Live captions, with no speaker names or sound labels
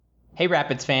Hey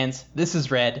Rapids fans, this is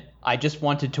Red. I just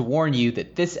wanted to warn you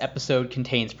that this episode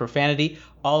contains profanity.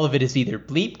 All of it is either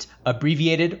bleeped,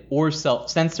 abbreviated, or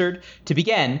self-censored. To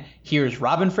begin, here's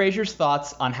Robin Fraser's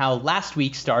thoughts on how last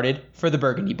week started for the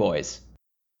Burgundy Boys.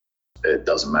 It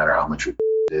doesn't matter how much it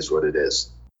is what it is.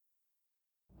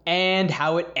 And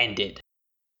how it ended.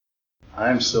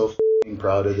 I'm so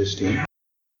proud of this team.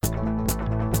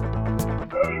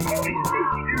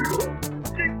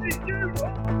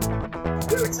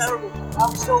 You're terrible.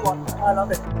 I'm still one. I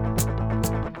love it.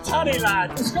 Tony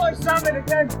lad, the sky's salmon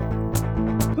again.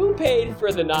 Who paid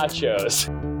for the nachos?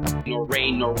 Nor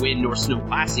rain, nor wind, nor snow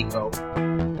classico.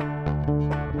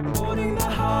 Holding the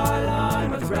high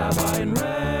line with Rabbi and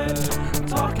Red,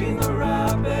 talking the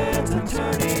rapids and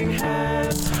turning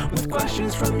heads with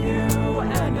questions from you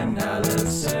and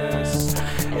analysis.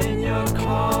 In your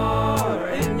car,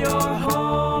 in your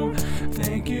home,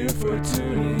 thank you for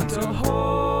tuning to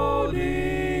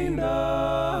Holding the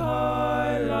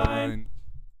High Line.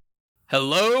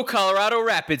 Hello, Colorado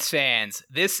Rapids fans.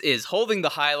 This is Holding the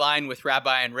High Line with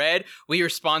Rabbi and Red. We are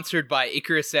sponsored by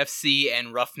Icarus FC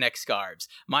and Roughneck Scarves.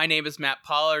 My name is Matt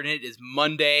Pollard, and it is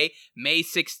Monday, May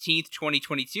 16th,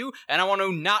 2022, and I want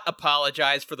to not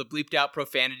apologize for the bleeped out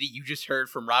profanity you just heard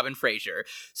from Robin Fraser.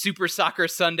 Super Soccer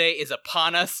Sunday is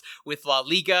upon us, with La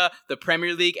Liga, the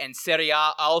Premier League, and Serie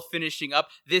A all finishing up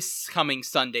this coming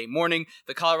Sunday morning.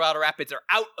 The Colorado Rapids are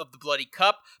out of the bloody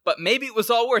cup, but maybe it was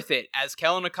all worth it, as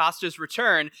Kellen Acosta's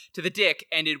return to the Dick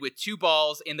ended with 2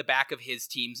 balls in the back of his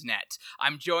team's net.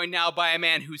 I'm joined now by a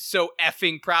man who's so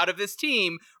effing proud of this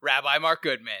team, Rabbi Mark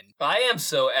Goodman. I am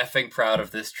so effing proud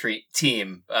of this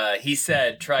team. He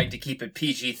said, trying to keep it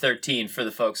PG-13 for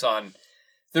the folks on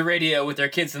the radio with their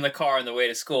kids in the car on the way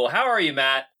to school. How are you,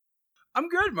 Matt? I'm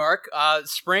good, Mark.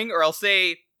 Spring, or I'll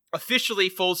say officially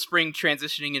full spring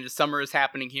transitioning into summer is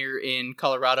happening here in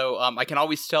Colorado. I can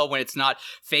always tell when it's not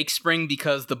fake spring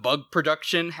because the bug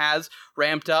production has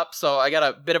ramped up. So I got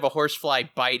a bit of a horsefly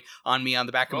bite on me on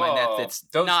the back of my neck. That's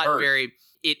not hurt. very...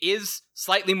 It is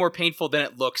slightly more painful than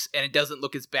it looks, and it doesn't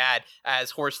look as bad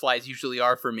as horseflies usually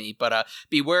are for me. But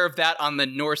beware of that on the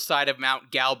north side of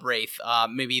Mount Galbraith.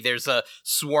 Maybe there's a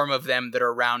swarm of them that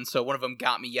are around, so one of them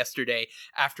got me yesterday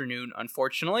afternoon,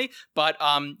 unfortunately. But,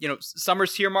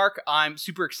 summer's here, Mark. I'm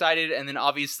super excited, and then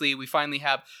obviously we finally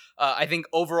have, I think,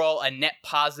 overall a net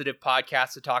positive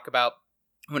podcast to talk about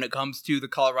when it comes to the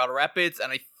Colorado Rapids,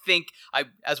 and I think,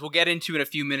 as we'll get into in a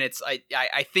few minutes,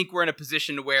 I think we're in a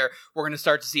position where we're going to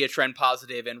start to see a trend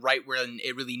positive and right where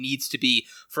it really needs to be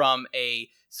from a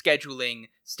scheduling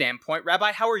standpoint.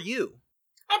 Rabbi, how are you?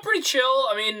 I'm pretty chill.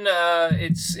 I mean,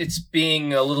 it's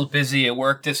being a little busy at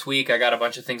work this week. I got a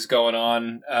bunch of things going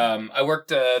on. I worked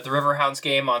the Riverhounds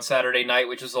game on Saturday night,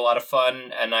 which was a lot of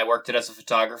fun, and I worked it as a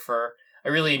photographer. I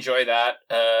really enjoy that,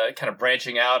 kind of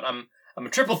branching out. I'm a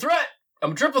triple threat.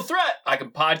 I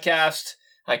can podcast,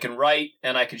 I can write,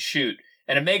 and I can shoot.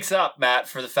 And it makes up, Matt,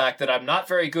 for the fact that I'm not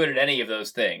very good at any of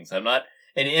those things. I'm not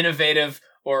an innovative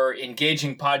or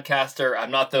engaging podcaster.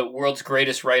 I'm not the world's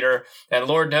greatest writer. And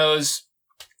Lord knows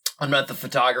I'm not the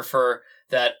photographer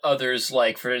that others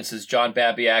like, for instance, John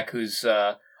Babiak, who's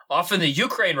off in the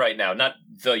Ukraine right now. Not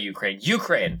the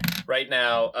Ukraine right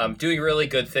now, doing really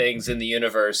good things in the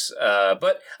universe.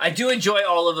 But I do enjoy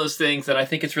all of those things, and I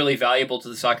think it's really valuable to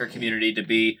the soccer community to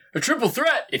be a triple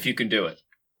threat if you can do it.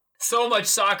 So much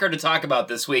soccer to talk about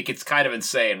this week. It's kind of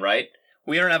insane, right?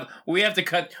 We have to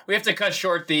cut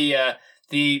short the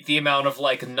amount of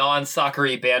like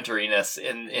non-soccery banteriness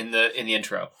in the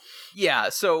intro. Yeah,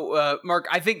 so, Mark,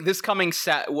 I think this coming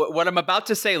what I'm about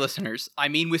to say, listeners, I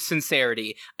mean with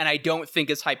sincerity, and I don't think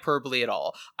it's hyperbole at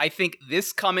all. I think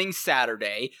this coming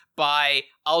Saturday, by,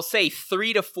 I'll say,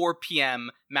 3 to 4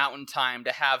 p.m. Mountain Time,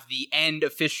 to have the end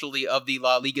officially of the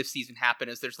La Liga season happen,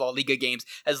 as there's La Liga games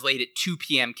as late at 2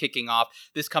 p.m. kicking off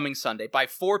this coming Sunday. By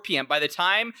 4 p.m., by the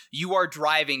time you are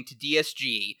driving to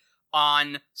DSG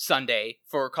on Sunday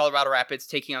for Colorado Rapids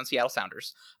taking on Seattle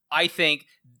Sounders, I think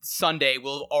Sunday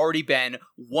will have already been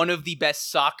one of the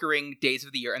best soccering days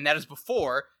of the year, and that is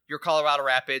before your Colorado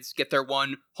Rapids get their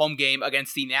one home game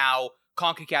against the now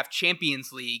CONCACAF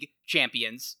Champions League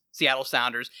champions, Seattle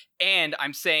Sounders, and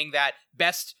I'm saying that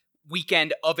best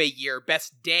weekend of a year,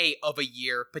 best day of a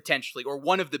year, potentially, or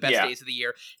one of the best days of the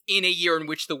year, in a year in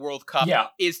which the World Cup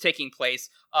is taking place.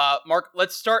 Mark,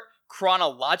 let's start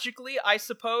chronologically, I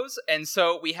suppose. And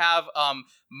so we have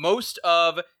most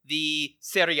of the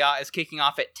Serie A is kicking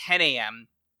off at 10 a.m.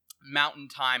 Mountain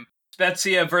Time.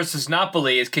 Spezia versus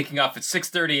Napoli is kicking off at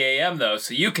 6:30 a.m. though,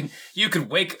 so you can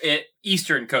wake at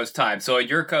Eastern Coast time. So at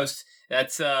your coast,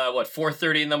 that's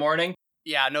 4:30 in the morning.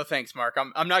 Yeah, no thanks, Mark.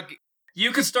 I'm not.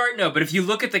 You could start but if you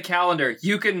look at the calendar,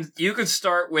 you could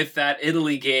start with that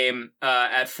Italy game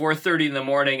at 4:30 in the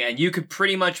morning, and you could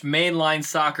pretty much mainline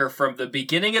soccer from the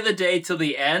beginning of the day till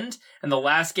the end. And the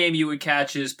last game you would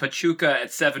catch is Pachuca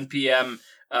at 7 p.m.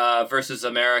 Versus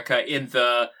America in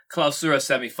the Clausura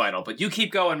semifinal. But you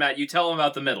keep going, Matt. You tell them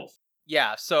about the middle.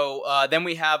 Yeah, so then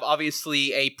we have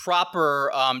obviously a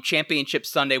proper championship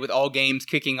Sunday with all games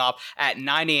kicking off at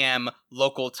 9 a.m.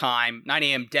 local time, 9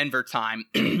 a.m. Denver time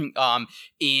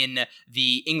in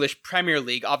the English Premier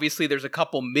League. Obviously, there's a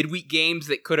couple midweek games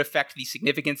that could affect the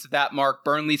significance of that, Mark.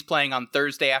 Burnley's playing on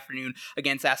Thursday afternoon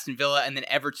against Aston Villa, and then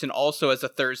Everton also has a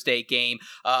Thursday game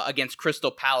against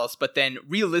Crystal Palace. But then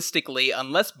realistically,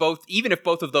 even if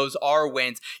both of those are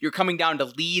wins, you're coming down to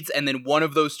Leeds and then one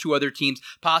of those two other teams,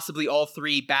 possibly all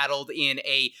three battled in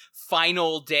a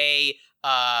final day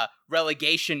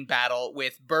relegation battle,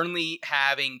 with Burnley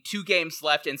having 2 games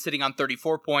left and sitting on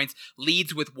 34 points,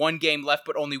 Leeds with 1 game left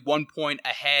but only 1 point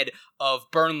ahead of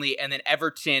Burnley, and then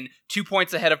Everton 2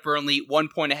 points ahead of Burnley, 1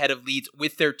 point ahead of Leeds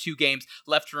with their 2 games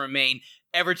left to remain.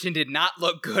 Everton did not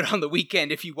look good on the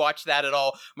weekend, if you watch that at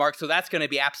all, Mark, so that's going to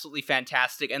be absolutely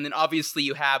fantastic. And then obviously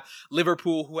you have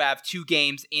Liverpool, who have 2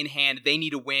 games in hand. They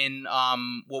need to win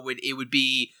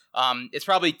it's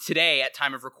probably today at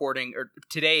time of recording, or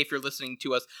today if you're listening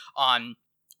to us on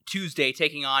Tuesday,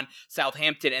 taking on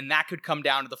Southampton, and that could come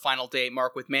down to the final day,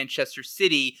 Mark, with Manchester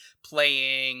City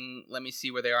playing, let me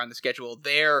see where they are on the schedule.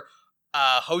 They're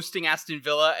hosting Aston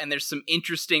Villa, and there's some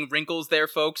interesting wrinkles there,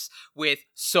 folks, with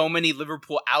so many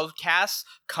Liverpool outcasts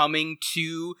coming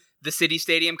to the City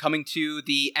Stadium, coming to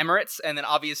the Emirates, and then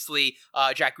obviously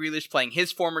Jack Grealish playing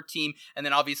his former team, and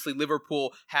then obviously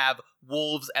Liverpool have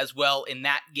Wolves as well in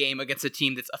that game against a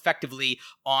team that's effectively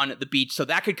on the beach. So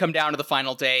that could come down to the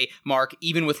final day, Mark,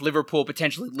 even with Liverpool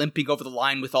potentially limping over the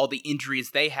line with all the injuries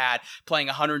they had, playing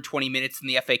 120 minutes in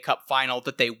the FA Cup final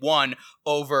that they won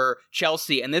over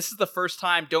Chelsea. And this is the first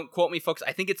time, don't quote me folks,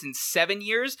 I think it's in 7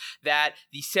 years that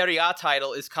the Serie A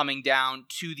title is coming down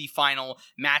to the final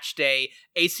match day.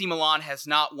 AC Milan has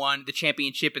not won the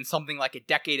championship in something like a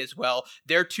decade as well.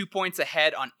 They're 2 points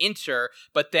ahead on Inter,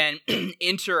 but then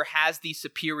Inter has the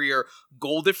superior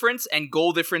goal difference, and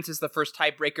goal difference is the first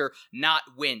tiebreaker, not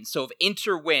win. So if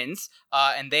Inter wins,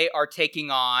 and they are taking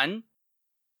on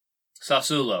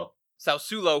Sassuolo,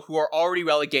 who are already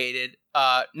relegated.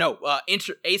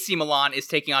 AC Milan is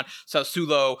taking on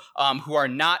Sassuolo, who are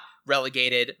not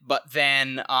relegated, but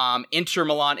then Inter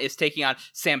Milan is taking on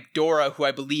Sampdoria, who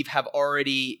I believe have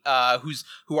already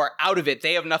who are out of it.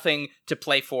 They have nothing to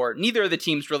play for. Neither of the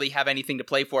teams really have anything to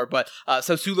play for, but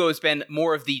Sassuolo has been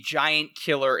more of the giant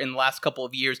killer in the last couple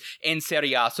of years in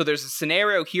Serie A. So there's a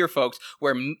scenario here, folks,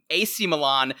 where AC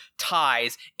Milan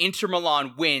ties, Inter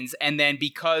Milan wins, and then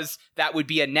because that would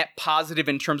be a net positive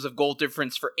in terms of goal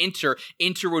difference for Inter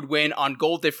would win on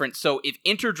goal difference. So if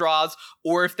Inter draws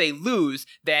or if they lose,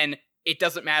 then it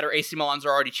doesn't matter. AC Milan's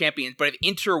are already champions. But if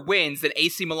Inter wins, then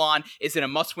AC Milan is in a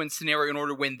must-win scenario in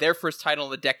order to win their first title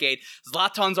in the decade.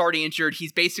 Zlatan's already injured.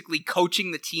 He's basically coaching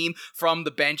the team from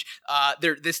the bench.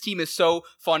 This team is so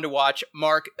fun to watch.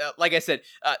 Mark, like I said,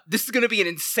 this is going to be an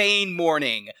insane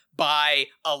morning by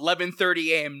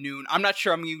 11:30 a.m. noon. I'm not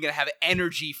sure I'm even going to have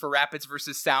energy for Rapids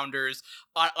versus Sounders.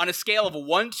 On a scale of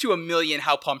 1 to a million,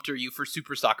 how pumped are you for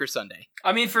Super Soccer Sunday?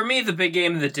 I mean, for me, the big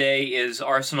game of the day is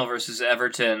Arsenal versus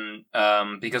Everton,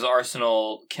 because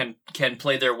Arsenal can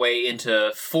play their way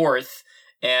into 4th,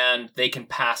 and they can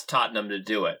pass Tottenham to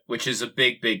do it, which is a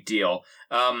big, big deal.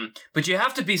 But you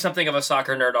have to be something of a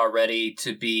soccer nerd already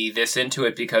to be this into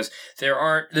it, because there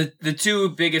aren't the 2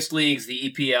 biggest leagues, the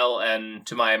EPL and,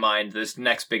 to my mind, this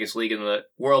next biggest league in the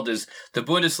world is the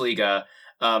Bundesliga.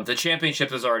 The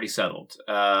championship is already settled.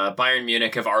 Bayern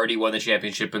Munich have already won the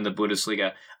championship in the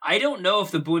Bundesliga. I don't know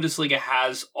if the Bundesliga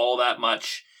has all that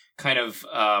much kind of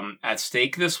at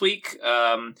stake this week,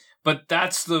 but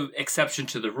that's the exception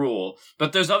to the rule.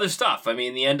 But there's other stuff. I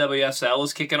mean, the NWSL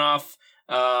is kicking off,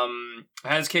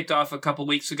 has kicked off a couple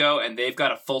weeks ago, and they've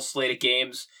got a full slate of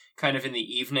games kind of in the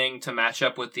evening to match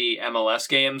up with the MLS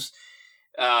games.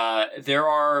 There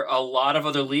are a lot of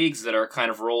other leagues that are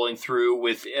kind of rolling through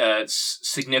with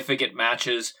significant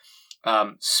matches.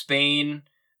 Spain,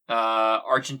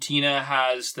 Argentina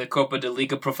has the Copa de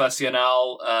Liga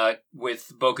Profesional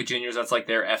with Boca Juniors. That's like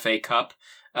their FA Cup.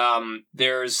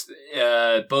 There's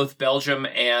both Belgium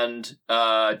and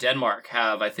Denmark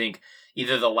have, I think,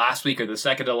 either the last week or the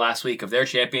second to last week of their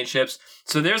championships.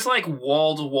 So there's like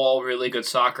wall-to-wall really good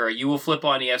soccer. You will flip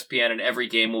on ESPN and every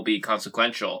game will be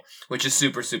consequential, which is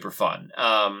super, super fun.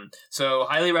 So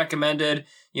highly recommended,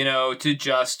 to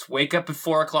just wake up at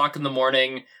 4 o'clock in the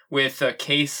morning with a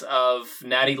case of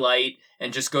Natty Light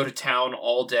and just go to town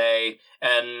all day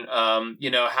and,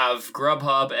 have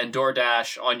Grubhub and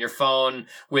DoorDash on your phone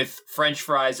with French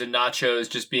fries and nachos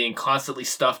just being constantly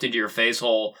stuffed into your face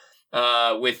hole,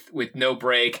 with no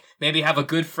break. Maybe have a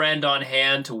good friend on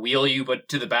hand to wheel you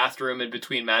to the bathroom in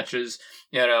between matches,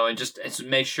 and just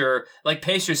make sure,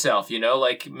 pace yourself,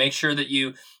 make sure that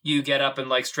you get up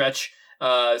and stretch,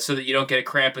 so that you don't get a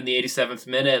cramp in the 87th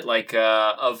minute,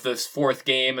 of this fourth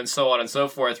game and so on and so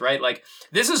forth, right?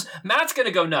 Matt's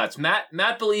gonna go nuts.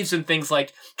 Matt believes in things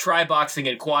like tri-boxing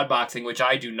and quad boxing, which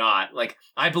I do not.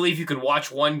 I believe you can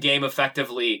watch one game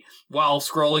effectively while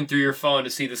scrolling through your phone to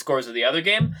see the scores of the other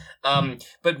game.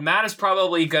 But Matt is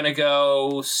probably gonna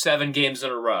go 7 games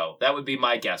in a row. That would be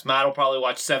my guess. Matt will probably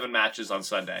watch 7 matches on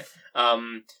Sunday.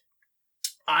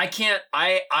 I can't.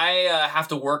 I have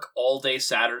to work all day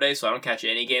Saturday, so I don't catch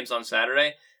any games on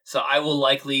Saturday. So I will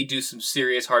likely do some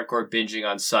serious hardcore binging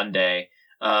on Sunday.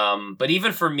 But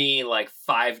even for me,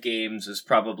 5 games is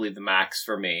probably the max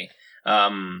for me.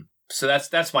 So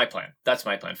that's my plan. That's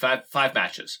my plan. 5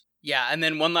 matches. Yeah, and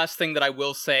then one last thing that I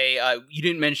will say, you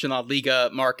didn't mention La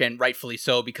Liga, Mark, and rightfully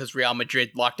so, because Real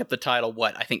Madrid locked up the title,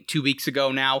 I think 2 weeks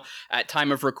ago now at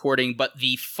time of recording, but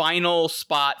the final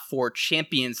spot for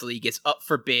Champions League is up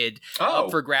for bid,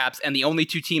 up for grabs, and the only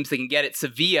 2 teams that can get it,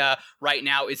 Sevilla right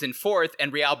now is in 4th,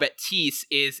 and Real Betis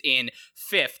is in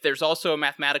 5th. There's also a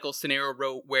mathematical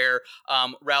scenario where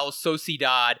Real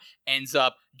Sociedad ends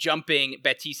up jumping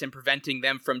Betis and preventing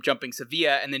them from jumping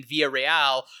Sevilla, and then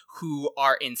Villarreal, who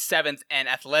are in 7th, and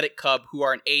Athletic Club, who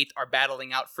are in 8th, are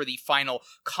battling out for the final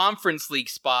Conference League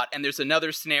spot, and there's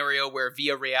another scenario where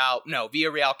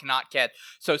Villarreal cannot get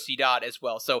Sociedad as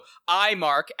well. So I,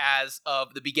 Mark, as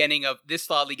of the beginning of this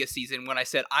La Liga season, when I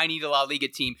said I need a La Liga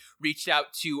team, reached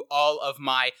out to all of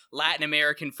my Latin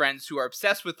American friends who are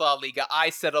obsessed with La Liga. I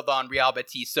settled on Real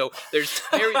Betis. So there's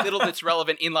very little that's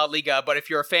relevant in La Liga, but if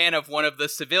you're a fan of one of the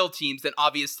Seville teams, then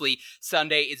obviously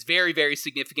Sunday is very, very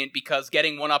significant, because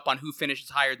getting one up on who finishes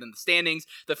higher than the standings,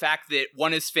 the fact that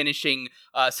one is finishing,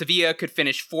 Sevilla could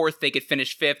finish 4th, they could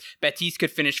finish 5th, Betis could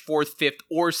finish 4th, 5th,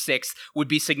 or 6th, would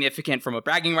be significant from a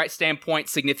bragging rights standpoint,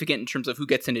 significant in terms of who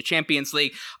gets into Champions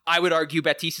League. I would argue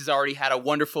Betis has already had a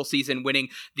wonderful season winning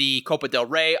the Copa del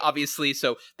Rey, obviously,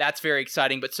 so that's very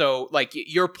exciting. But so,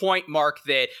 your point, Mark,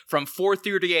 that from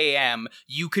 4:30 a.m.,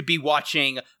 you could be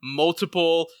watching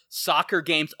multiple soccer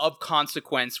games of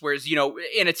consequence, whereas,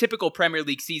 in a typical Premier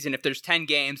League season, if there's 10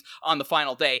 games on the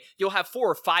final day, you'll have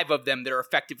 4 or 5 of them that are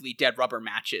effectively dead rubber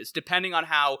matches. Depending on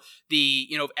how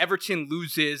if Everton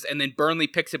loses and then Burnley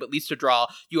picks up at least a draw,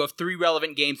 you have 3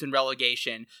 relevant games in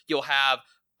relegation. You'll have,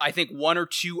 I think, 1 or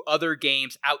 2 other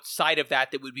games outside of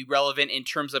that would be relevant in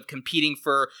terms of competing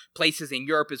for places in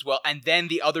Europe as well. And then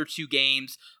the other 2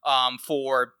 games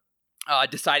for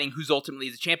deciding who's ultimately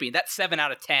the champion. That's 7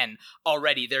 out of 10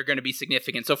 already. They're going to be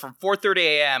significant. So from 4:30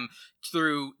 a.m.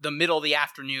 through the middle of the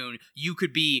afternoon, you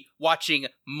could be watching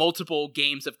multiple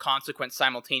games of consequence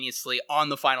simultaneously on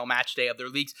the final match day of their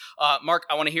leagues. Mark,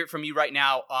 I want to hear it from you right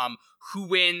now. Who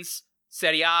wins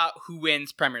Serie A? Who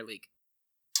wins Premier League?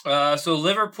 So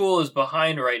Liverpool is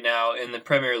behind right now in the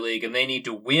Premier League, and they need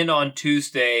to win on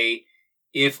Tuesday.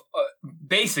 If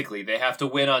basically they have to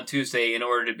win on Tuesday in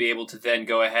order to be able to then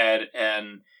go ahead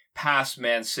and pass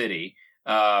Man City.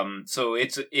 So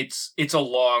it's a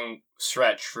long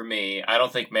stretch for me. I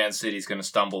don't think Man City's going to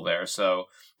stumble there. So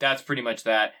that's pretty much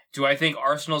that. Do I think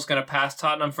Arsenal's going to pass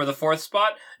Tottenham for the 4th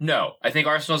spot? No. I think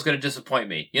Arsenal's going to disappoint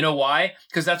me. You know why?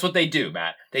 Because that's what they do,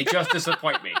 Matt. They just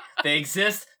disappoint me. They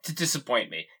exist to disappoint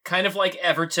me. Kind of like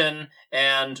Everton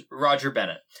and Roger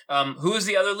Bennett. Who is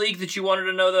the other league that you wanted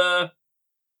to know the...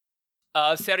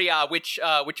 Serie A, which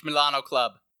Milano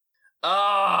club?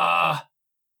 I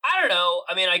don't know.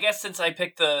 I mean, I guess since I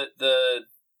picked the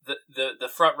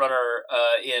front runner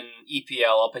in EPL,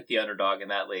 I'll pick the underdog in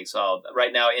that league. So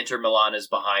right now, Inter Milan is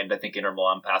behind. I think Inter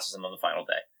Milan passes them on the final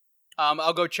day.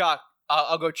 I'll go chalk.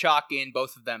 I'll go chalk in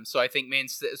both of them. So I think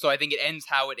it ends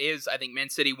how it is. I think Man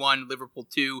City 1, Liverpool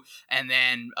 2, and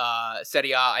then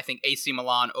Serie A, I think AC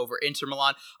Milan over Inter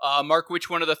Milan. Mark, which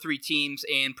one of the 3 teams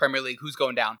in Premier League? Who's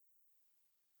going down?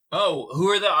 Oh,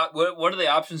 what are the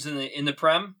options in the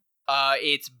Prem?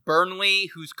 It's Burnley,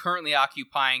 who's currently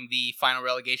occupying the final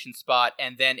relegation spot,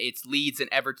 and then it's Leeds and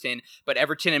Everton. But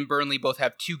Everton and Burnley both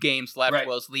have 2 games left, right,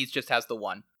 whereas Leeds just has the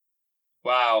 1.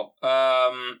 Wow.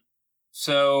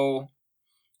 So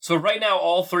So right now,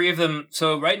 all three of them.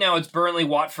 So right now, it's Burnley,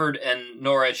 Watford, and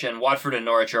Norwich, and Watford and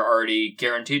Norwich are already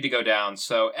guaranteed to go down.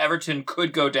 So Everton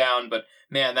could go down, but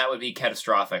man, that would be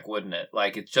catastrophic, wouldn't it?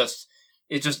 Like it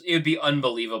would be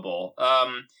unbelievable.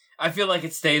 I feel like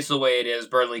it stays the way it is.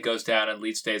 Burnley goes down and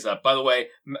Leeds stays up. By the way,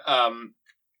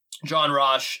 John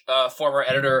Rosh, former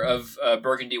editor of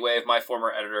Burgundy Wave, my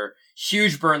former editor,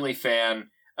 huge Burnley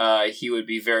fan. He would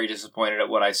be very disappointed at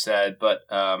what I said, but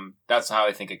that's how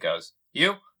I think it goes.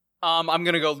 You? I'm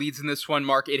going to go Leeds in this one,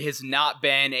 Mark. It has not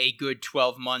been a good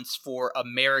 12 months for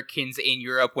Americans in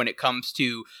Europe when it comes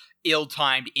to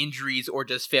ill-timed injuries or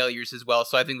just failures as well.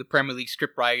 So I think the Premier League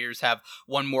scriptwriters have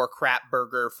one more crap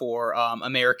burger for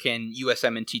American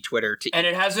USMNT Twitter to eat. And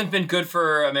it hasn't been good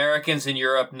for Americans in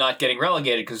Europe not getting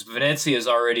relegated because Venezia is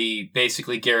already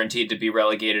basically guaranteed to be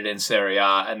relegated in Serie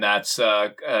A, and that's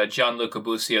Gianluca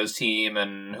Busio's team,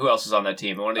 and who else is on that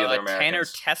team? One of the other Americans. Tanner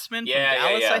Tessman from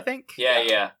Dallas, I think?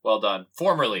 Yeah. Well done.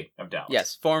 Formerly of Dallas.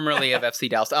 Yes, formerly of FC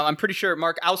Dallas. I'm pretty sure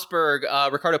Mark Augsburg,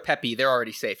 Ricardo Pepi, they're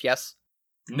already safe, yes?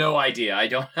 No idea.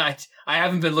 I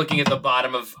haven't been looking at the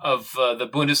bottom of the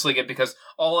Bundesliga because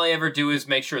all I ever do is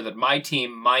make sure that my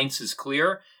team, Mainz, is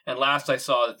clear. And last I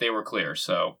saw that they were clear,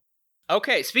 so.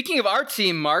 Okay, speaking of our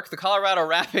team, Mark, the Colorado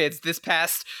Rapids this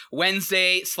past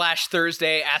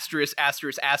Wednesday/Thursday,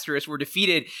 ****, were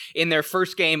defeated in their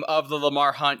first game of the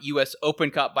Lamar Hunt U.S. Open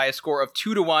Cup by a score of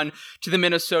 2-1 to the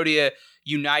Minnesota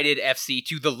United FC,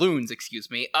 to the Loons, excuse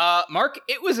me. Mark,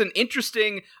 it was an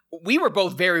interesting... We were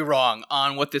both very wrong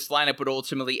on what this lineup would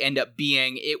ultimately end up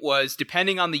being. It was,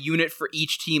 depending on the unit for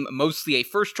each team, mostly a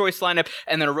first-choice lineup,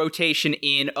 and then a rotation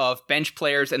in of bench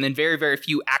players, and then very, very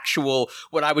few actual,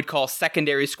 what I would call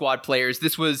secondary squad players.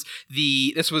 This was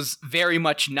very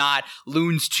much not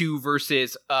Loons 2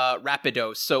 versus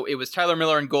Rapidos. So it was Tyler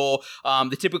Miller in goal,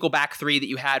 the typical back three that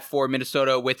you had for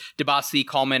Minnesota with Debasi,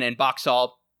 Coleman, and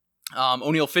Boxall.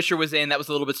 O'Neal Fisher was in. That was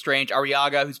a little bit strange.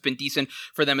 Arriaga, who's been decent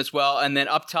for them as well. And then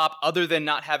up top, other than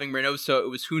not having Reynoso, it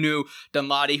was Hunu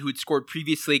Dunladi, who'd scored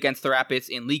previously against the Rapids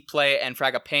in league play, and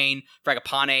Fragapane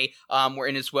were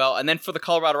in as well. And then for the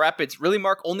Colorado Rapids, really,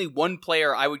 Mark, only one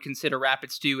player I would consider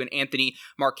Rapids to, and Anthony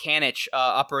Markanich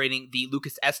operating the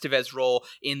Lucas Estevez role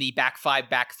in the back five,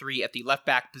 back three at the left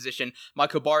back position.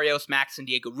 Michael Barrios, Max, and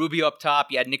Diego Rubio up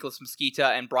top. You had Nicolas Mosquita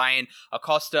and Brian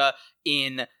Acosta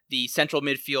in the central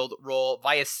midfield role.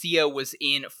 Viacia was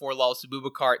in for Lawless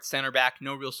Abubakar at center back.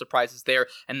 No real surprises there.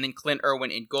 And then Clint Irwin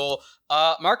in goal.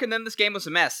 Mark, and then this game was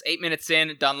a mess. 8 minutes in,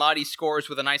 Dunladi scores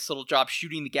with a nice little job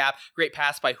shooting the gap. Great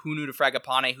pass by Hunu to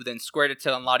Fragapane, who then squared it to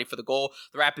Dunladi for the goal.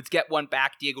 The Rapids get one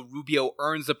back. Diego Rubio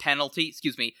earns a penalty.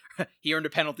 Excuse me. He earned a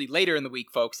penalty later in the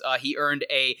week, folks. He earned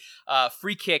a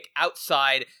free kick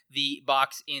outside the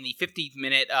box in the 15th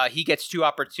minute. He gets two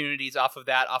opportunities off of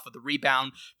the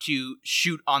rebound to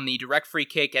shoot on the direct free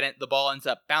kick, and the ball ends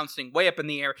up bouncing way up in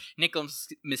the air. Nicolas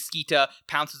Mosquita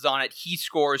pounces on it. He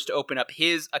scores to open up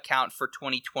his account for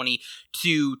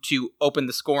 2022 to open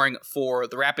the scoring for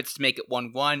the Rapids to make it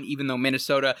 1-1, even though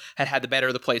Minnesota had the better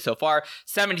of the play so far.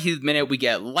 17th minute, we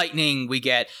get lightning, we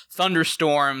get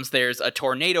thunderstorms, there's a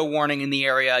tornado warning in the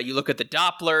area. You look at the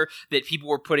Doppler that people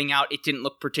were putting out, it didn't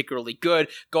look particularly good.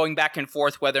 Going back and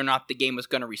forth whether or not the game was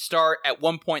going to restart. At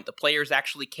one point, the players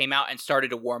actually came out and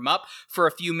started to warm up for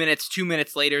a few minutes. 2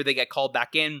 minutes later, they get called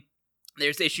back in.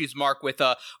 There's issues, Mark, with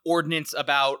ordinance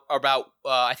about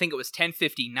I think it was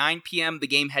 10:59 p.m. The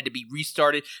game had to be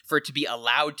restarted for it to be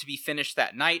allowed to be finished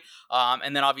that night.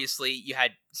 And then obviously you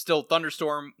had still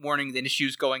thunderstorm warnings and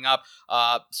issues going up.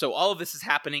 So all of this is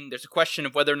happening. There's a question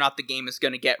of whether or not the game is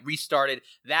going to get restarted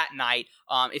that night.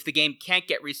 If the game can't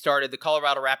get restarted, the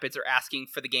Colorado Rapids are asking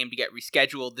for the game to get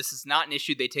rescheduled. This is not an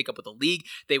issue they take up with the league.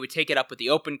 They would take it up with the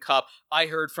Open Cup. I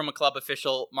heard from a club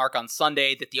official, Mark, on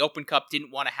Sunday that the Open Cup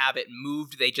didn't want to have it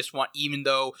moved. They just even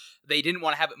though they didn't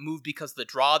want to have it moved because of the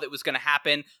draw that was going to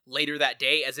happen later that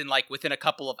day, as in like within a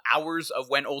couple of hours of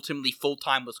when ultimately full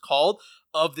time was called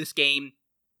of this game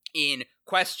in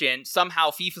question, somehow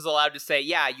FIFA's allowed to say,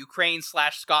 yeah,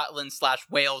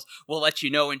 Ukraine/Scotland/Wales will let you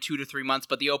know in 2 to 3 months,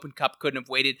 but the Open Cup couldn't have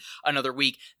waited another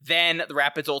week. Then the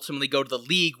Rapids ultimately go to the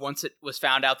league once it was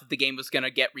found out that the game was going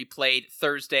to get replayed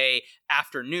Thursday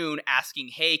afternoon, asking,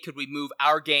 hey, could we move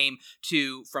our game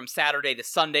from Saturday to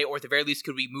Sunday, or at the very least,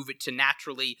 could we move it to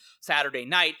naturally Saturday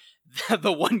night?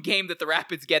 The one game that the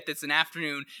Rapids get that's an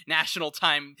afternoon national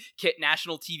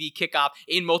TV kickoff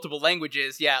in multiple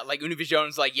languages, like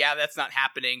Univision's like, yeah, that's not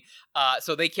happening.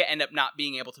 So they can't end up not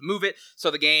being able to move it.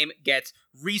 So the game gets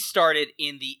restarted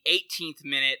in the 18th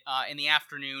minute in the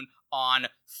afternoon on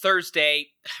Thursday.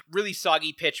 Really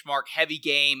soggy pitch, Mark. Heavy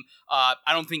game. I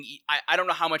don't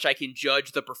know how much I can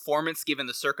judge the performance given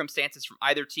the circumstances from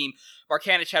either team.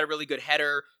 Markanich had a really good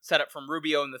header set up from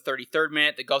Rubio in the 33rd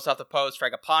minute that goes off the post.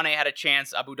 Fragapane had a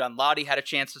chance. Abu Danladi had a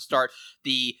chance to start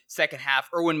the second half.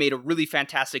 Irwin made a really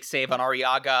fantastic save on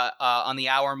Arriaga on the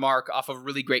hour mark off of a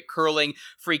really great curling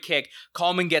free kick.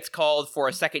 Coleman gets called for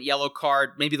a second yellow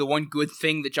card. Maybe the one good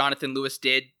thing that Jonathan Lewis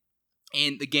did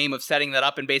in the game of setting that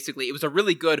up, and basically it was a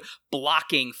really good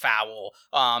blocking foul,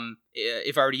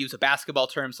 if I were to use a basketball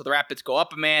term. So the Rapids go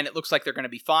up a man, it looks like they're going to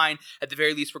be fine. At the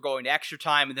very least, we're going to extra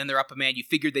time, and then they're up a man. You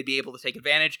figured they'd be able to take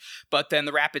advantage, but then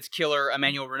the Rapids killer,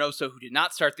 Emmanuel Reynoso, who did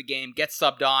not start the game, gets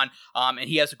subbed on, and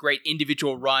he has a great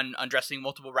individual run, undressing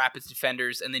multiple Rapids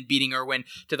defenders, and then beating Irwin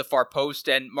to the far post.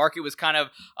 And Mark, it was kind of,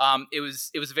 it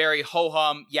was very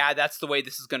ho-hum. Yeah, that's the way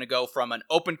this is going to go from an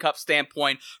Open Cup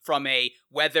standpoint, from a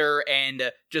weather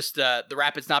and just the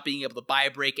Rapids not being able to buy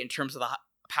a break in terms of the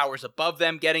powers above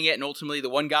them getting it, and ultimately the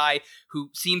one guy who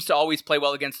seems to always play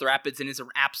well against the Rapids and is an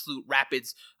absolute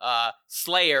Rapids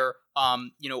slayer,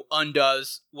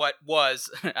 undoes what was,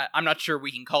 I'm not sure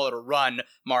we can call it a run,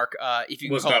 Mark, if you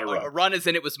can call it a run, as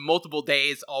in it was multiple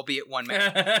days, albeit one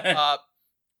match.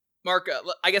 Mark,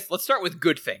 I guess let's start with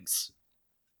good things.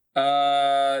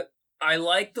 I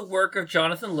like the work of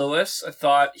Jonathan Lewis. I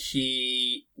thought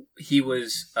he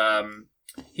was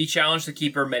he challenged the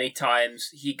keeper many times.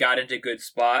 He got into good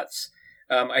spots.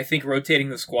 I think rotating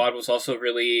the squad was also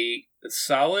really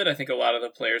solid. I think a lot of the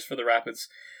players for the Rapids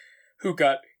who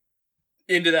got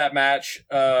into that match,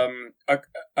 kind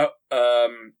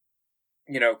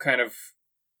of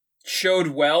showed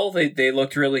well. They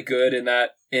looked really good in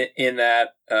that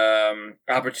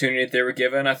opportunity that they were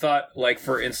given. I thought, like,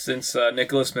 for instance,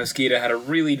 Nicholas Mesquita had a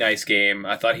really nice game.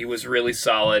 I thought he was really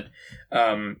solid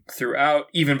throughout,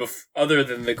 even other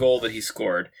than the goal that he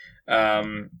scored.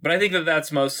 But I think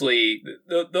that's mostly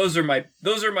those are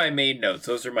my main notes.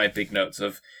 Those are my big notes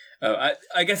of.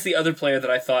 I guess the other player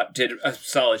that I thought did a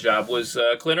solid job was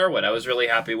Clint Irwin. I was really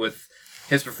happy with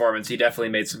his performance. He definitely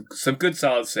made some good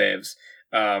solid saves.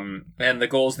 And the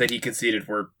goals that he conceded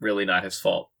were really not his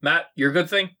fault. Matt, your good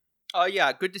thing?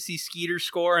 Yeah, good to see Skeeter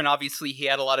score, and obviously he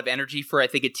had a lot of energy for, I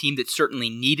think, a team that certainly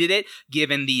needed it,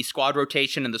 given the squad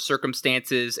rotation and the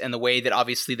circumstances and the way that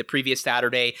obviously the previous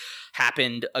Saturday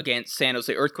happened against San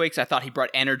Jose Earthquakes. I thought he brought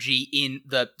energy in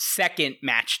the second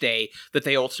match day that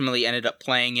they ultimately ended up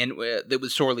playing in that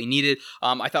was sorely needed.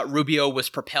 I thought Rubio was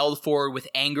propelled forward with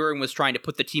anger and was trying to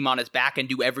put the team on his back and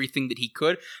do everything that he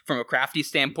could from a crafty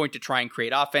standpoint to try and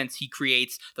create offense. He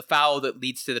creates the foul that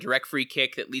leads to the direct free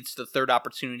kick, that leads to the third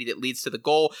opportunity, that leads to the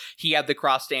goal. He had the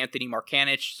cross to Anthony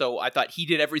Markanich, so I thought he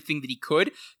did everything that he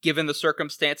could given the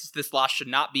circumstances. This loss should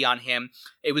not be on him.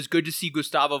 It was good to see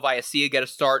Gustavo Vallecilla get a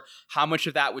start. How much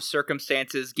of that was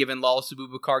circumstances, given Lalas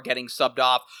Abubakar getting subbed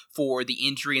off for the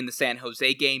injury in the San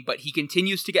Jose game, but he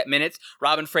continues to get minutes.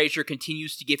 Robin Fraser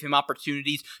continues to give him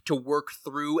opportunities to work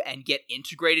through and get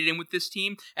integrated in with this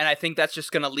team, and I think that's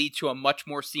just going to lead to a much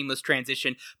more seamless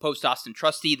transition post Austin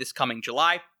Trusty this coming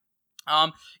July.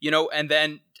 And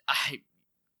then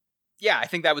I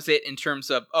think that was it in terms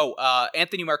of,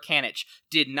 Anthony Markanich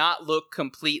did not look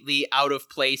completely out of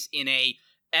place in a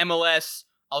MLS.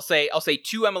 I'll say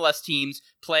two MLS teams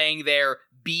playing their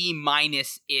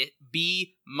B-ish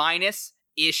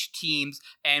teams,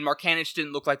 and Markanich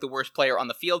didn't look like the worst player on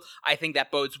the field. I think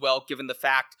that bodes well given the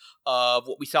fact of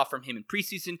what we saw from him in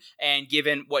preseason and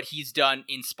given what he's done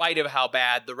in spite of how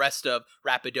bad the rest of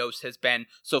Rapidos has been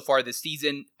so far this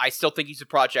season. I still think he's a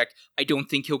project. I don't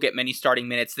think he'll get many starting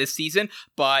minutes this season,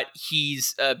 but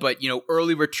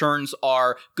early returns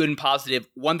are good and positive.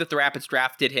 1, that the Rapids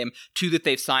drafted him, 2, that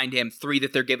they've signed him, 3,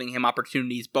 that they're giving him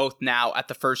opportunities both now at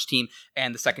the first team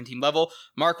and the second team level.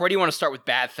 Mark, where do you want to start with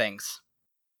bad things?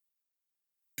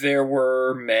 There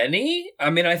were many. I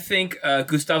mean, I think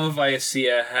Gustavo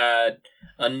Vallecilla had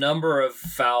a number of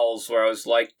fouls where I was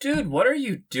like, dude, what are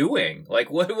you doing?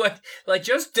 Like, what? Like,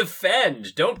 just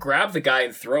defend. Don't grab the guy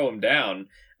and throw him down.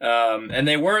 And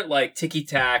they weren't like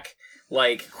ticky-tack,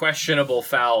 like questionable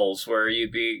fouls where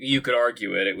you could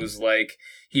argue it. It was like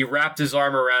he wrapped his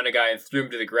arm around a guy and threw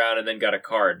him to the ground and then got a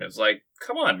card. And it was like,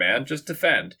 come on, man, just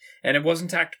defend. And it wasn't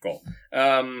tactical.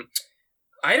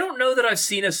 I don't know that I've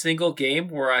seen a single game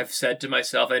where I've said to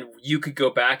myself, and you could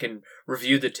go back and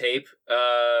review the tape,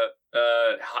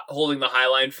 Holding the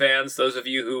Highline fans, those of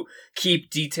you who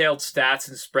keep detailed stats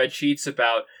and spreadsheets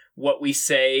about what we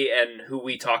say and who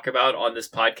we talk about on this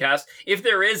podcast. If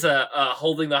there is a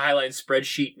Holding the Highline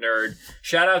spreadsheet nerd,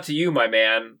 shout out to you, my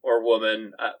man or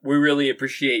woman. We really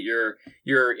appreciate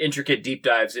your intricate deep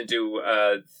dives into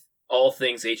all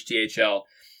things HTHL.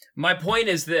 My point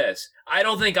is this. I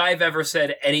don't think I've ever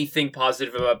said anything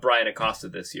positive about Brian Acosta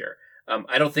this year.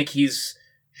 I don't think he's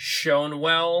shown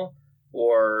well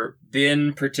or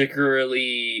been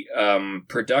particularly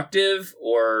productive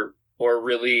or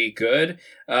really good.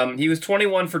 He was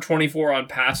 21 for 24 on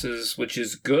passes, which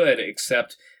is good,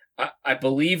 except I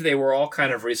believe they were all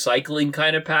kind of recycling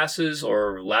kind of passes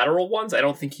or lateral ones. I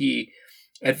don't think he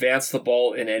advanced the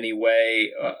ball in any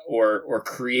way or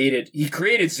created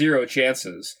zero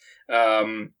chances.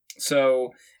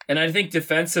 And I think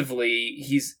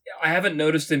defensively, I haven't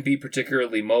noticed him be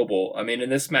particularly mobile. I mean, in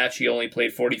this match, he only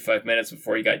played 45 minutes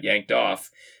before he got yanked off.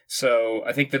 So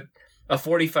I think that a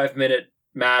 45-minute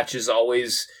match is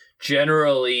always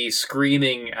generally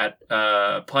screaming at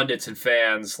pundits and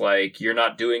fans like you're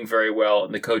not doing very well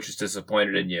and the coach is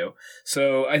disappointed in you.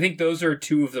 So I think those are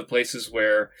two of the places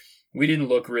where we didn't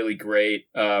look really great,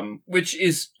 which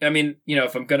is, I mean,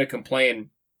 if I'm going to complain,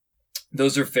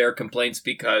 those are fair complaints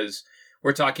because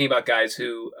we're talking about guys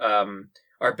who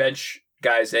are bench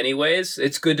guys anyways.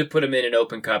 It's good to put them in an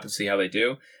Open Cup and see how they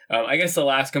do. I guess the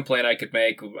last complaint I could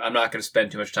make, I'm not going to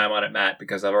spend too much time on it, Matt,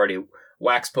 because I've already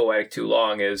waxed poetic too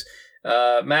long, is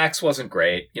Max wasn't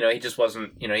great. He just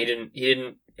wasn't, he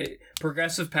didn't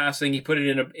progressive passing. He put it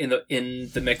in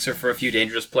the mixer for a few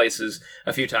dangerous places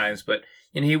a few times, but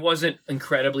he wasn't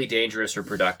incredibly dangerous or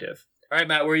productive. All right,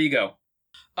 Matt, where you go?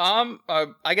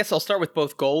 I guess I'll start with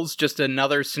both goals. Just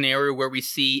another scenario where we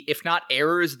see, if not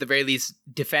errors, at the very least,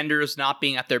 defenders not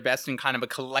being at their best and kind of a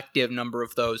collective number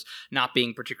of those not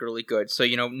being particularly good. So,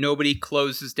 nobody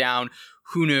closes down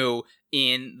Hunu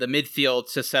in the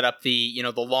midfield to set up the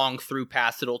long through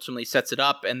pass that ultimately sets it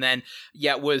up. And then,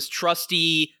 was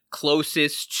Trusty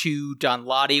closest to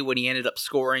Dunladi when he ended up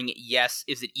scoring? Yes.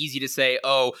 Is it easy to say,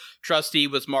 Trusty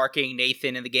was marking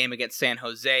Nathan in the game against San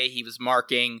Jose, he was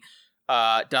marking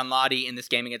Dunladi in this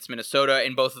game against Minnesota?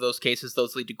 In both of those cases,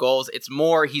 those lead to goals. It's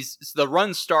more, the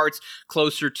run starts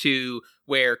closer to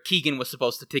where Keegan was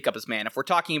supposed to pick up his man. If we're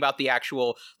talking about the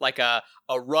actual, like a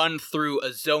run through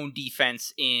a zone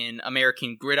defense in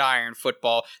American gridiron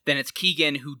football, then it's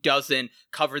Keegan who doesn't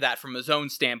cover that from a zone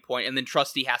standpoint, and then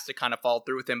Trusty has to kind of follow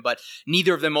through with him, but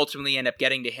neither of them ultimately end up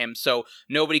getting to him, so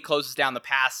nobody closes down the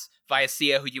pass.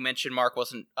 Viacia, who you mentioned, Mark,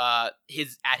 wasn't at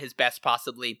his best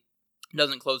possibly.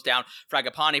 Doesn't close down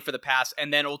Fragapane for the pass,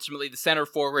 and then ultimately the center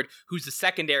forward, who's the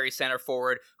secondary center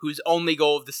forward, whose only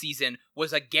goal of the season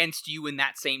was against you in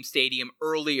that same stadium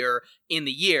earlier in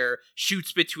the year,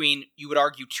 shoots between, you would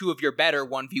argue, two of your better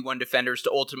 1v1 defenders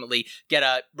to ultimately get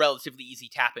a relatively easy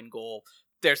tap-in goal.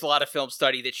 There's a lot of film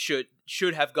study that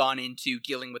should have gone into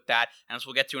dealing with that, and as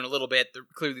we'll get to in a little bit,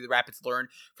 clearly the Rapids learned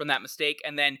from that mistake,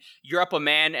 and then you're up a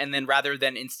man, and then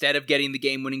instead of getting the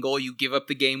game-winning goal, you give up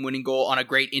the game-winning goal on a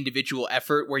great individual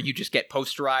effort where you just get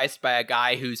posterized by a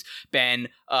guy who's been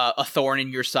a thorn in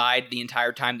your side the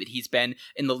entire time that he's been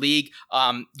in the league.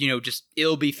 Just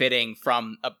ill-befitting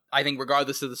from, I think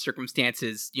regardless of the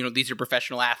circumstances, these are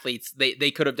professional athletes.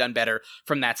 They could have done better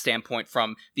from that standpoint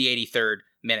from the 83rd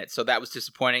minute. So that was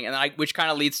disappointing. And which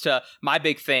kind of leads to my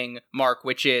big thing, Mark,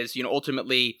 which is,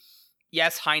 ultimately,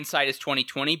 yes, hindsight is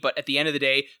 20/20, but at the end of the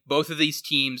day, both of these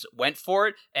teams went for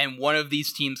it, and one of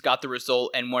these teams got the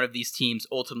result, and one of these teams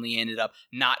ultimately ended up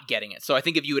not getting it. So I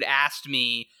think if you had asked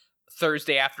me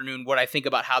Thursday afternoon what I think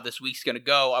about how this week's going to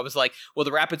go, I was like, well,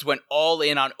 the Rapids went all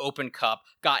in on Open Cup,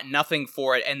 got nothing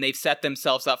for it, and they've set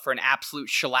themselves up for an absolute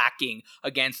shellacking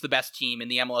against the best team in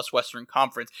the MLS Western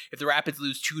Conference. If the Rapids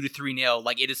lose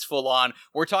 2-3-0, it is full on.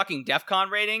 We're talking DEFCON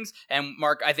ratings, and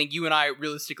Mark, I think you and I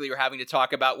realistically are having to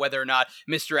talk about whether or not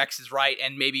Mr. X is right,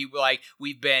 and maybe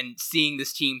we've been seeing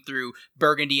this team through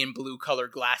burgundy and blue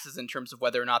colored glasses in terms of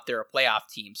whether or not they're a playoff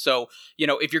team. So,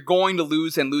 if you're going to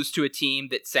lose and lose to a team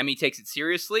that takes it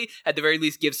seriously, at the very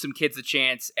least give some kids a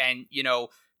chance. And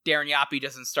Darren Yapi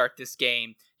doesn't start this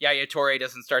game, Yaya Toure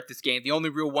doesn't start this game. The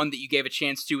only real one that you gave a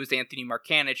chance to is Anthony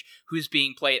Markanich, who's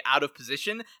being played out of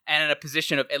position and in a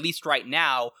position of, at least right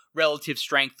now, relative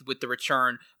strength with the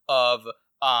return of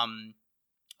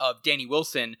Danny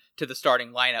Wilson to the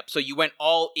starting lineup. So you went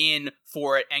all in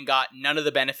for it and got none of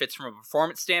the benefits from a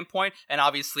performance standpoint, and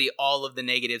obviously all of the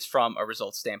negatives from a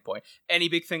results standpoint. Any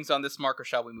big things on this, Mark, or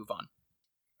shall we move on?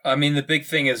 I mean, the big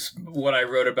thing is what I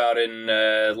wrote about in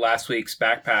last week's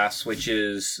Back Pass, which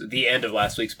is the end of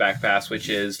last week's Back Pass, which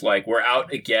is we're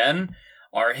out again.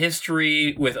 Our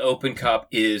history with Open Cup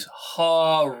is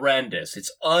horrendous.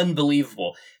 It's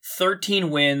unbelievable.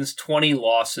 13 wins, 20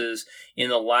 losses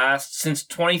since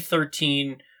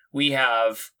 2013. We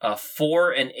have a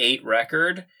 4-8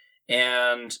 record,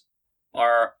 and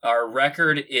our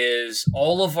record is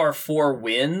all of our 4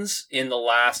 wins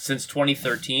since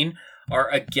 2013 are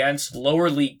against lower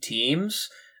league teams,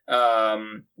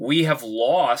 we have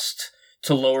lost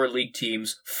to lower league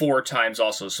teams 4 times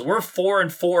also. So we're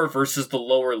 4-4 versus the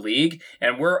lower league,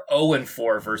 and we're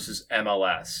 0-4 versus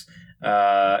MLS.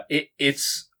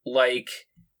 It's like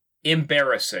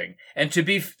embarrassing. And to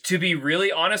be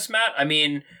really honest, Matt, I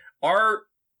mean, our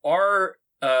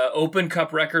Open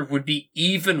Cup record would be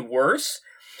even worse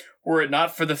were it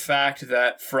not for the fact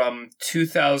that from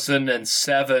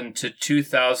 2007 to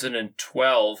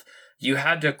 2012, you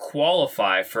had to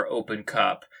qualify for Open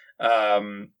Cup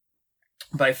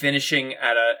by finishing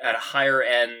at the higher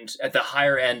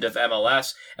end of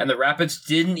MLS, and the Rapids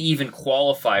didn't even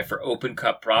qualify for Open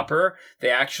Cup proper. They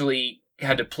actually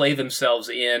had to play themselves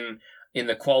in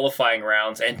the qualifying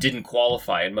rounds and didn't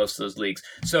qualify in most of those leagues.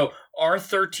 So our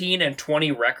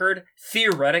 13-20 record,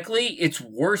 theoretically, it's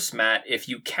worse, Matt, if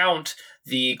you count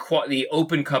the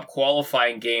Open Cup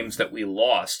qualifying games that we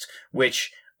lost,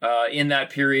 which in that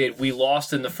period we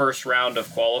lost in the first round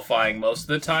of qualifying most of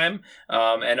the time,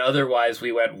 and otherwise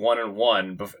we went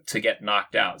 1-1 to get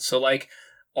knocked out. So like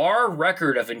our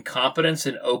record of incompetence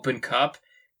in Open Cup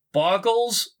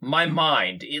boggles my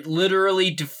mind. It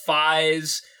literally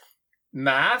defies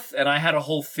math, and I had a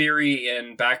whole theory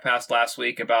in Backpass last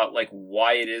week about like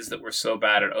why it is that we're so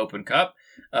bad at Open Cup,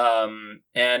 and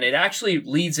it actually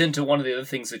leads into one of the other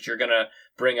things that you're gonna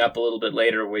bring up a little bit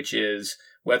later, which is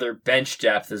whether bench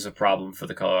depth is a problem for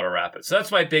the Colorado Rapids. So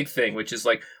that's my big thing, which is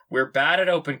like we're bad at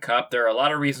Open Cup. There are a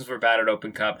lot of reasons we're bad at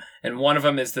Open Cup, and one of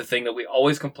them is the thing that we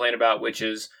always complain about, which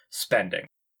is spending.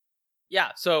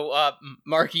 Yeah, so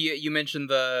Mark, you mentioned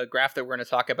the graph that we're going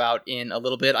to talk about in a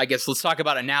little bit. I guess let's talk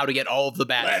about it now to get all of the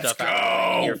bad stuff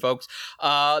out here, folks.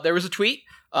 There was a tweet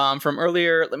from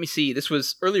earlier. Let me see. This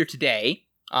was earlier today.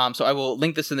 So I will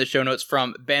link this in the show notes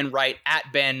from Ben Wright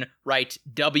at Ben Wright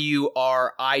WRIGHT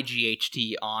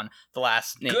on the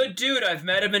last name. Good dude. I've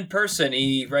met him in person.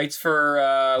 He writes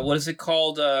for what is it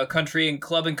called? Country and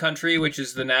Club and Country, which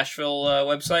is the Nashville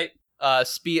website.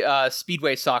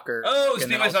 Speedway Soccer. Oh,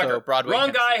 Speedway Soccer. Broadway,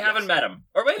 Wrong guy. Haven't met him,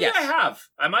 or maybe yes. I have.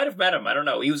 I might have met him. I don't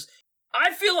know.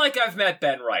 I feel like I've met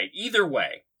Ben Wright. Either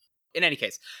way. In any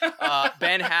case,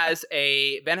 Ben has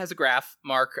a graph,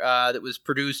 Mark, that was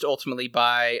produced ultimately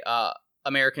by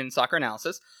American Soccer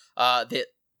Analysis that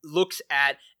looks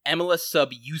at MLS sub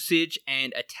usage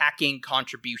and attacking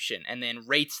contribution, and then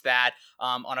rates that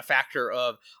on a factor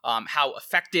of how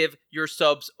effective your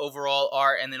subs overall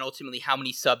are, and then ultimately how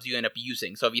many subs you end up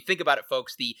using. So if you think about it,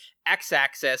 folks, the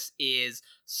x-axis is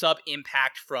sub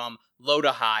impact from low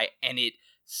to high, and it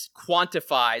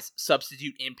quantifies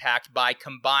substitute impact by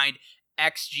combined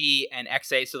XG and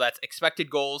XA, so that's expected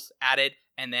goals added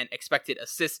and then expected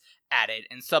assists added,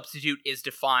 and substitute is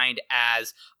defined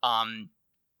as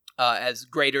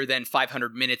greater than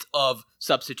 500 minutes of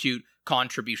substitute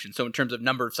contribution, so in terms of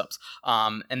number of subs.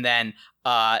 And then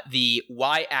the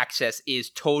y-axis is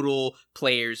total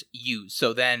players used.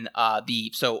 So then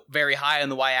so very high on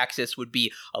the y-axis would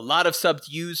be a lot of subs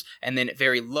used, and then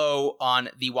very low on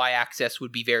the y-axis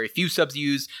would be very few subs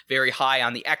used. Very high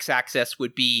on the x-axis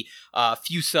would be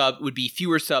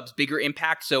fewer subs, bigger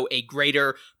impact, so a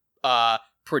greater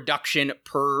production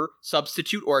per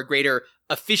substitute, or a greater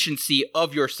efficiency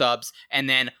of your subs, and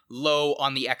then low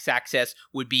on the x-axis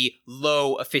would be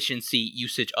low efficiency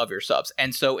usage of your subs.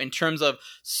 And so in terms of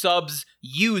subs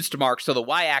used, Mark, so the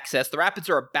y-axis, the Rapids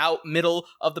are about middle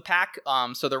of the pack,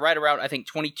 so they're right around, I think,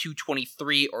 22,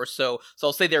 23 or so. So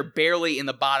I'll say they're barely in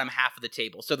the bottom half of the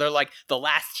table. So they're like the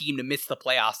last team to miss the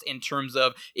playoffs in terms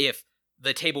of if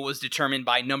the table was determined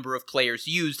by number of players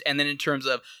used, and then in terms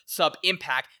of sub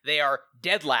impact, they are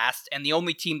dead last, and the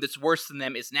only team that's worse than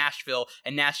them is Nashville,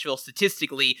 and Nashville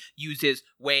statistically uses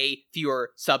way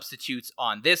fewer substitutes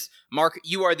on this. Mark,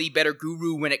 you are the better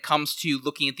guru when it comes to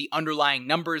looking at the underlying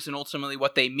numbers and ultimately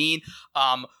what they mean.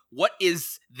 What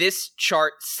is this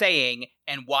chart saying,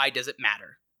 and why does it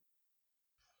matter?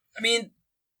 I mean,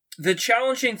 the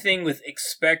challenging thing with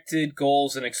expected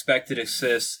goals and expected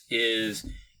assists is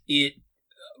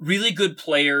really good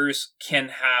players can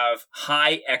have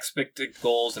high expected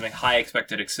goals and high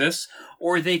expected assists,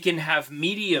 or they can have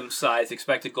medium-sized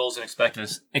expected goals and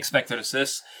expected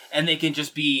assists, and they can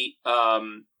just be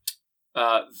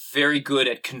very good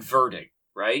at converting,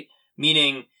 right?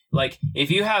 Meaning, like,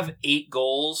 if you have 8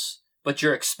 goals, but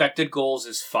your expected goals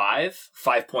is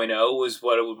 5.0 is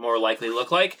what it would more likely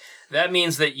look like, that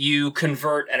means that you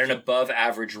convert at an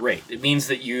above-average rate. It means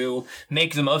that you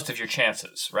make the most of your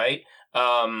chances, right?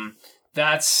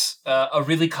 that's a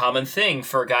really common thing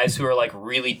for guys who are like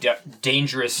really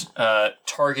dangerous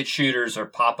target shooters or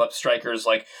pop-up strikers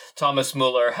like Thomas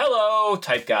Muller, hello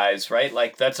type guys, right?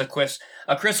 Like that's a Chris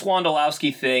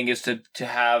Wondolowski thing is to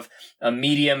have a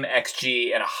medium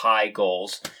XG and a high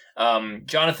goals.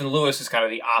 Jonathan Lewis is kind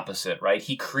of the opposite, right?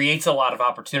 He creates a lot of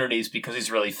opportunities because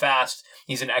he's really fast.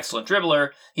 He's an excellent dribbler.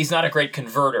 He's not a great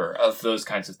converter of those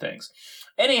kinds of things.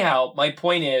 Anyhow, my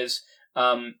point is,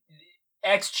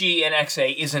 XG and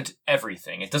XA isn't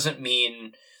everything. It doesn't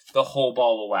mean the whole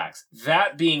ball of wax.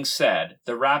 That being said,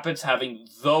 the Rapids having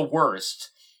the worst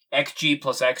XG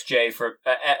plus XJ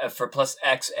for plus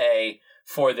XA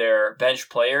for their bench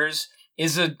players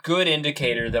is a good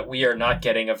indicator that we are not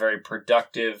getting a very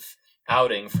productive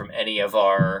outing from any of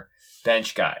our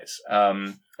bench guys.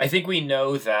 I think we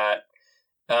know that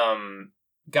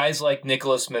guys like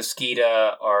Nicholas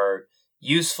Mosqueda are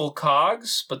useful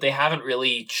cogs, but they haven't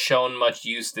really shown much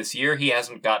use this year. He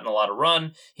hasn't gotten a lot of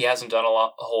run. He hasn't done a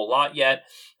whole lot yet.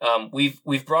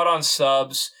 We've brought on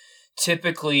subs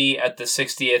typically at the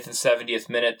 60th and 70th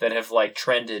minute that have like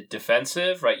trended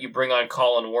defensive, right? You bring on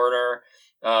Colin Werner,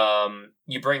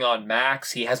 you bring on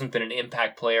Max. He hasn't been an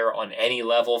impact player on any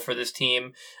level for this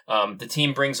team. The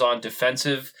team brings on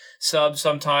defensive subs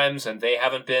sometimes, and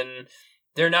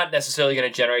they're not necessarily going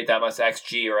to generate that much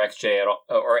XG or XJ at all,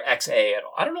 or XA at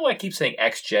all. I don't know why I keep saying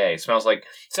XJ. It sounds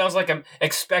like I'm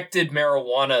expected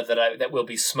marijuana that will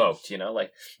be smoked,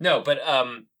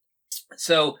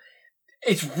 so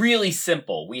it's really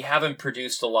simple. We haven't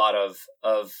produced a lot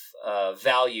of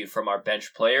value from our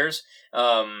bench players.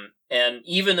 And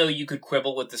even though you could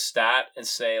quibble with the stat and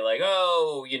say like,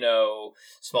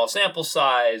 small sample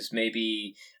size,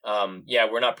 maybe,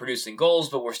 we're not producing goals,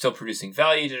 but we're still producing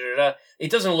value,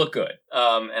 it doesn't look good.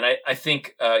 And I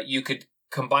think you could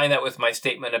combine that with my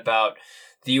statement about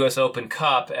the U.S. Open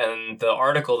Cup and the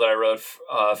article that I wrote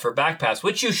for Backpass,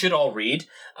 which you should all read,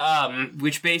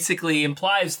 which basically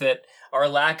implies that our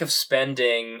lack of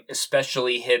spending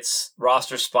especially hits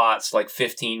roster spots like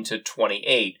 15 to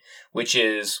 28, which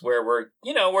is where we're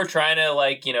trying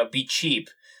to be cheap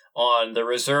on the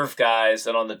reserve guys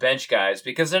and on the bench guys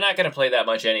because they're not going to play that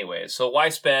much anyway. So why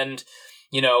spend,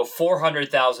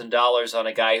 $400,000 on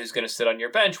a guy who's going to sit on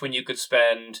your bench when you could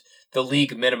spend the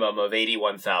league minimum of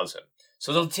 $81,000?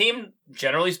 So the team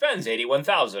generally spends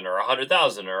 $81,000 or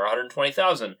 $100,000 or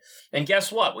 $120,000. And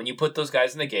guess what? When you put those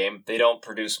guys in the game, they don't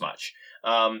produce much.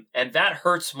 And that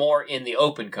hurts more in the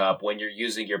Open Cup when you're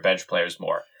using your bench players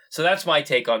more. So that's my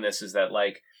take on this, is that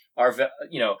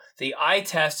the eye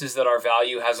test is that our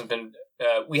value hasn't been,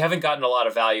 we haven't gotten a lot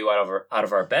of value out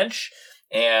of our bench,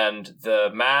 and the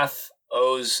math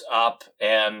owes up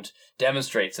and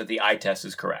demonstrates that the eye test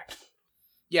is correct.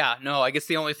 Yeah, no, I guess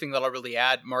the only thing that I'll really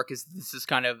add, Mark, is this is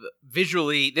kind of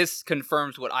visually, this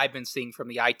confirms what I've been seeing from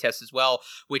the eye test as well,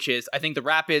 which is I think the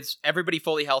Rapids, everybody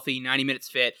fully healthy, 90 minutes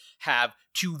fit, have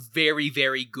two very,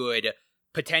 very good,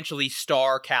 potentially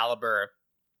star caliber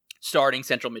starting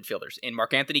central midfielders in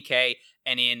Mark-Anthony Kaye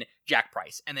and in Jack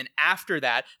Price. And then after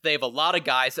that, they have a lot of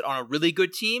guys that on a really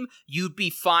good team, you'd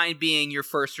be fine being your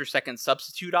first or second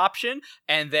substitute option.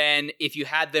 And then if you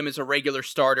had them as a regular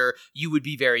starter, you would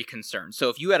be very concerned. So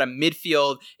if you had a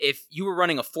midfield, if you were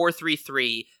running a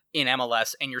 4-3-3 in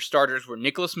MLS and your starters were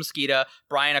Nicholas Mosqueda,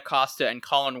 Brian Acosta, and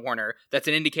Colin Werner, that's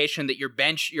an indication that your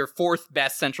bench, your fourth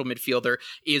best central midfielder,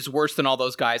 is worse than all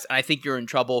those guys, and I think you're in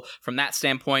trouble from that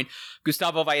standpoint.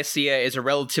 Gustavo Vallecilla is a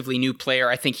relatively new player.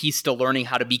 I think he's still learning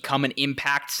how to become an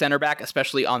impact center back,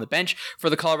 especially on the bench. For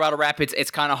the Colorado Rapids, it's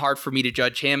kind of hard for me to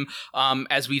judge him.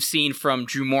 As we've seen from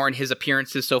Drew Moore and his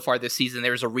appearances so far this season,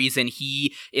 there's a reason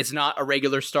he is not a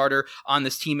regular starter on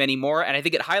this team anymore, and I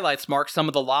think it highlights, Mark, some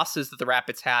of the losses that the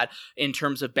Rapids had in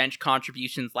terms of bench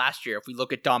contributions last year. If we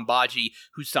look at Dom Badji,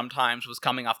 who sometimes was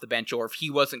coming off the bench, or if he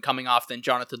wasn't coming off, then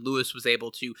Jonathan Lewis was able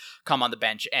to come on the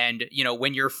bench. And,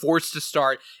 when you're forced to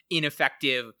start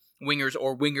ineffective wingers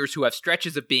or wingers who have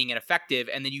stretches of being ineffective,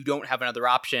 and then you don't have another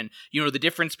option. The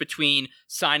difference between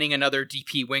signing another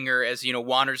DP winger, as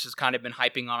Wanders has kind of been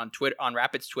hyping on Twitter, on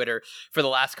Rapids Twitter for the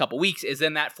last couple weeks, is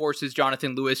then that forces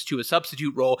Jonathan Lewis to a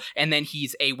substitute role, and then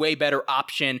he's a way better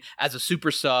option as a super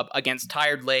sub against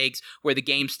tired legs where the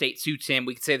game state suits him.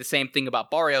 We could say the same thing about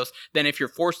Barrios. Then if you're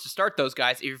forced to start those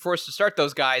guys,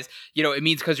 it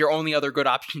means because your only other good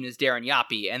option is Darren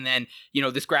Yapi. And then,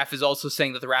 this graph is also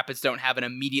saying that the Rapids don't have an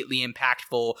immediately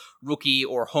impactful rookie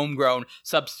or homegrown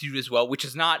substitute as well, which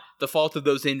is not the fault of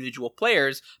those individual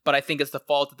players, but I think it's the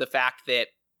fault of the fact that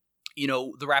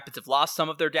the Rapids have lost some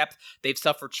of their depth. They've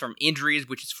suffered from injuries,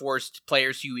 which has forced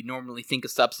players who you would normally think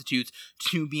of substitutes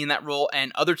to be in that role,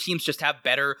 and other teams just have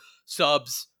better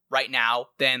subs right now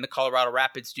than the Colorado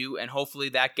Rapids do, and hopefully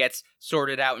that gets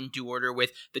sorted out in due order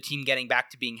with the team getting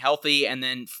back to being healthy and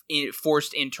then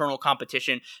forced internal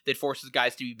competition that forces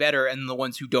guys to be better, and the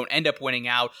ones who don't end up winning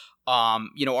out are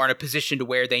in a position to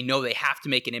where they know they have to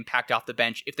make an impact off the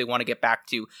bench if they want to get back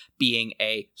to being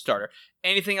a starter.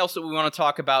 Anything else that we want to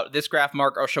talk about this graph,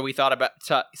 Mark, or shall we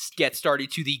get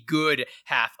started to the good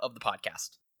half of the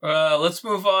podcast? Let's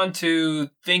move on to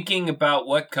thinking about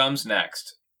what comes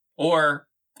next. Or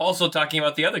also talking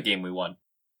about the other game we won.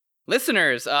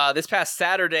 Listeners, this past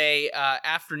Saturday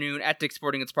afternoon at Dick's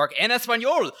Sporting Goods Park en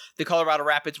Español, the Colorado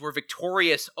Rapids were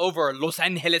victorious over Los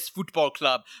Angeles Football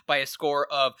Club by a score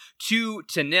of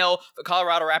 2-0. The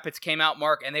Colorado Rapids came out,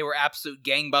 Mark, and they were absolute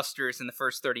gangbusters in the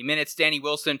first 30 minutes. Danny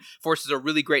Wilson forces a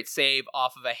really great save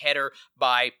off of a header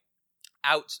by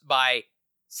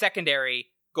secondary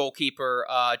goalkeeper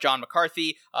John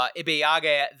McCarthy.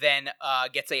 Ibeagha then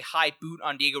gets a high boot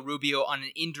on Diego Rubio on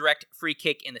an indirect free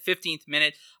kick in the 15th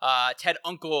minute. Ted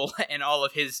Uncle and all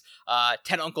of his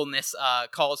Ted Uncle-ness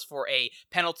calls for a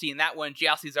penalty in that one.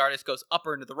 Gyasi Zardes goes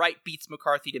upper into the right, beats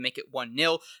McCarthy to make it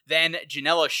 1-0. Then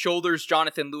Janela shoulders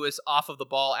Jonathan Lewis off of the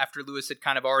ball after Lewis had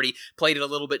kind of already played it a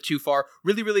little bit too far.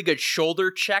 Really, really good shoulder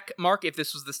check, Mark, if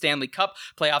this was the Stanley Cup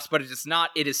playoffs, but it is not.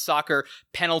 It is soccer.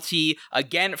 Penalty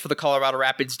again for the Colorado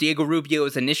Rapids. Diego Rubio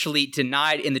is initially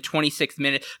denied in the 26th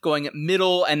minute, going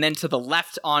middle and then to the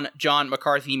left on John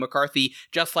McCarthy. McCarthy,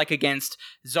 just like against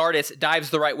Zardes, dives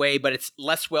the right way, but it's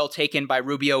less well taken by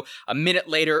Rubio. A minute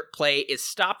later, play is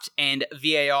stopped, and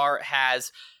VAR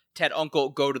has Ted Uncle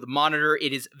go to the monitor.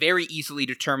 It is very easily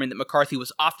determined that McCarthy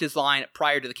was off his line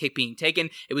prior to the kick being taken.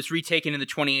 It was retaken in the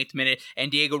 28th minute,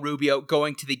 and Diego Rubio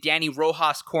going to the Danny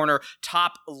Rojas corner,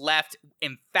 top left,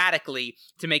 emphatically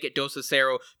to make it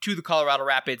 2-0 to the Colorado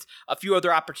Rapids. A few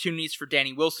other opportunities for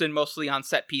Danny Wilson, mostly on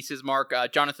set pieces, Mark.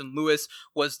 Jonathan Lewis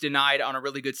was denied on a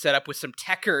really good setup with some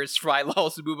techers by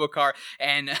Lawless Abubakar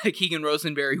and Keegan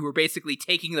Rosenberry, who were basically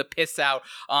taking the piss out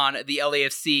on the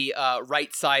LAFC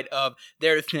right side of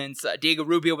their defense. Diego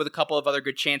Rubio with a couple of other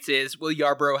good chances. Will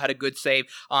Yarbrough had a good save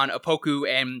on Opoku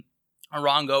and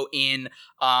Arango in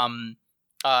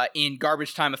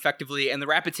garbage time effectively, and the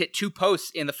Rapids hit 2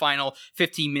 posts in the final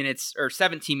 15 minutes, or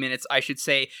 17 minutes, I should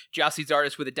say. Gyasi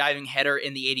Zardes with a diving header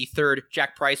in the 83rd,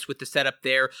 Jack Price with the setup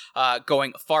there,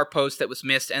 going far post that was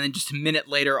missed, and then just a minute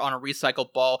later on a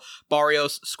recycled ball,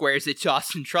 Barrios squares it to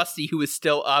Austin Trusty, who is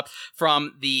still up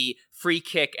from the free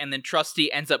kick, and then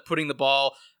Trusty ends up putting the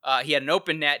ball. He had an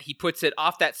open net. He puts it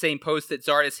off that same post that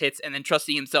Zardes hits, and then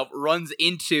Trusty himself runs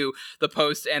into the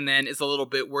post and then is a little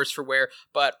bit worse for wear.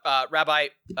 But Rabbi,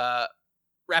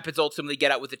 Rapids ultimately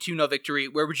get out with a 2-0 victory.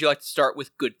 Where would you like to start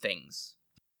with good things?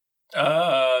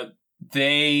 I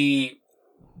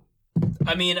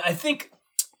think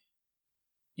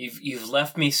you've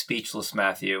left me speechless,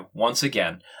 Matthew, once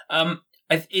again.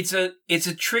 It's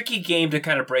a tricky game to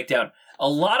kind of break down. A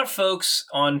lot of folks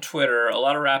on Twitter, a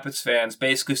lot of Rapids fans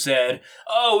basically said,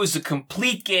 oh, it was a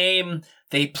complete game.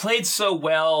 They played so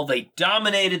well. They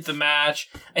dominated the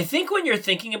match. I think when you're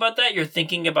thinking about that, you're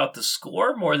thinking about the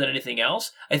score more than anything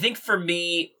else. I think for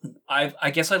me,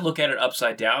 I guess I look at it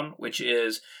upside down, which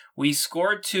is we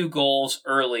scored 2 goals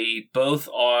early, both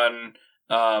on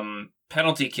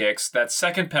penalty kicks. That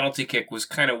second penalty kick was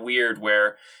kind of weird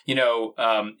where,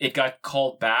 it got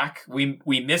called back. We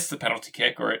missed the penalty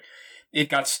kick, or it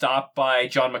got stopped by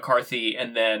John McCarthy,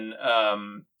 and then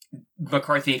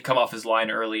McCarthy had come off his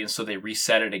line early, and so they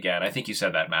reset it again. I think you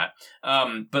said that, Matt.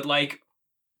 But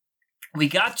we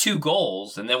got 2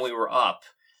 goals, and then we were up.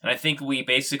 And I think we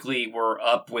basically were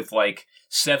up with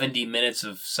 70 minutes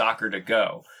of soccer to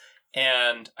go.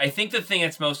 And I think the thing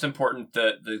that's most important,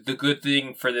 the good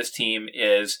thing for this team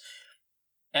is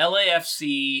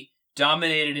LAFC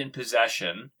dominated in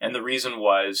possession, and the reason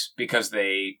was because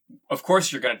of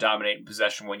course you're going to dominate in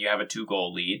possession when you have a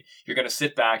 2-goal lead. You're going to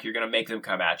sit back, you're going to make them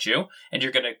come at you, and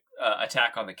you're going to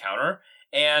attack on the counter.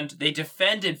 And they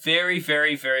defended very,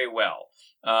 very, very well.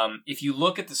 If you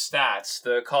look at the stats,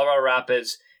 the Colorado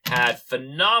Rapids had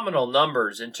phenomenal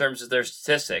numbers in terms of their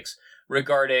statistics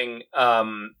regarding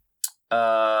some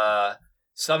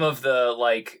of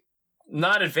the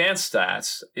not advanced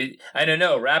stats. I don't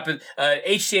know. Rapid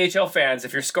HCHL fans,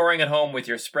 if you're scoring at home with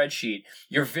your spreadsheet,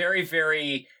 you're very,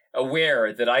 very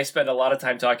aware that I spend a lot of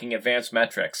time talking advanced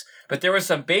metrics. But there were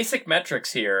some basic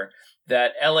metrics here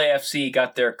that LAFC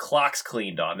got their clocks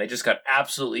cleaned on. They just got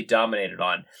absolutely dominated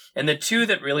on. And the 2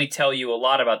 that really tell you a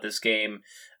lot about this game,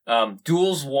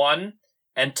 duels won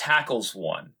and tackles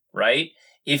won, right?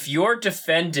 if you're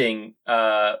defending,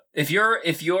 if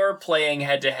you're playing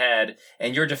head to head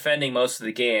and you're defending most of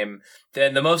the game,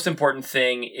 then the most important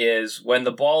thing is when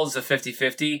the ball is a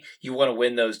 50-50, you want to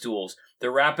win those duels.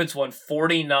 The Rapids won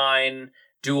 49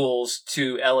 duels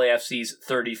to LAFC's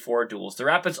 34 duels. The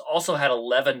Rapids also had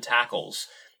 11 tackles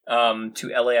to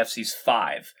LAFC's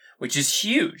 5, which is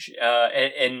huge.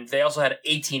 And they also had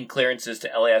 18 clearances to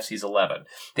LAFC's 11.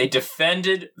 They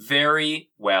defended very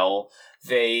well.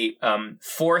 They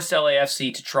forced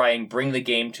LAFC to try and bring the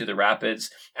game to the Rapids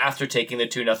after taking the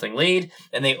 2-0 lead,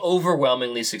 and they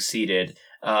overwhelmingly succeeded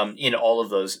in all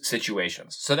of those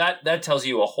situations. So that tells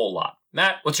you a whole lot.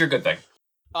 Matt, what's your good thing?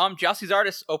 Gyasi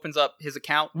Zardes opens up his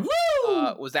account. Woo!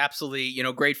 Was absolutely,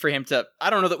 great for him to, I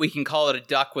don't know that we can call it a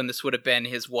duck when this would have been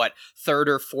his, third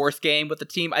or fourth game with the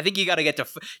team. I think you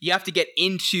have to get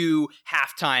into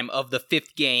halftime of the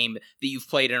fifth game that you've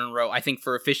played in a row. I think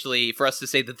for us to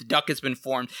say that the duck has been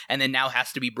formed and then now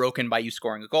has to be broken by you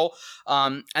scoring a goal.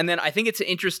 And then I think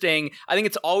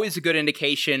it's always a good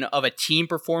indication of a team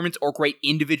performance or great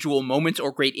individual moments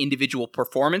or great individual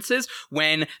performances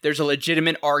when there's a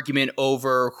legitimate argument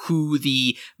over who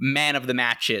the man of the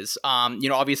match is.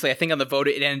 Obviously, I think on the vote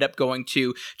it ended up going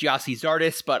to Gyasi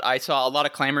Zardes, but I saw a lot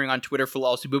of clamoring on Twitter for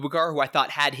Lalas Abubakar, who I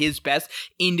thought had his best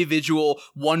individual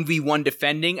 1v1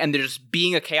 defending and just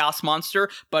being a chaos monster,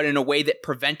 but in a way that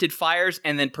prevented fires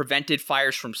and then prevented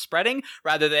fires from spreading,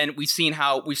 rather than we've seen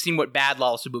what bad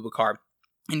Lalas Abubakar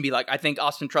and be like. I think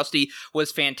Austin Trusty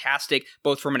was fantastic,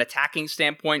 both from an attacking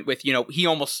standpoint with,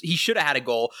 he should have had a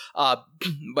goal,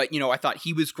 but, I thought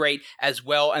he was great as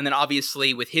well. And then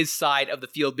obviously with his side of the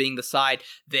field being the side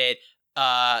that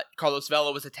Carlos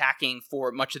Vela was attacking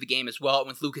for much of the game as well,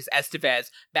 with Lucas Estevez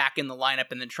back in the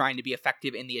lineup and then trying to be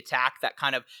effective in the attack,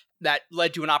 that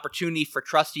led to an opportunity for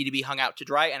Trusty to be hung out to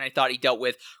dry, and I thought he dealt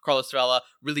with Carlos Vela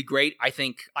really great. I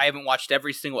think I haven't watched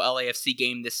every single LAFC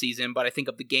game this season, but I think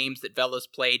of the games that Vela's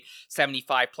played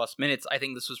 75 plus minutes, I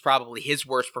think this was probably his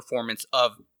worst performance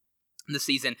of the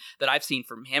season that I've seen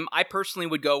from him. I personally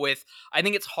would go with, I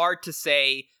think it's hard to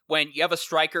say when you have a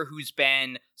striker who's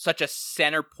been such a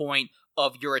center point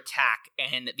of your attack,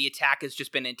 and the attack has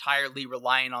just been entirely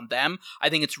reliant on them. I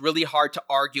think it's really hard to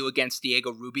argue against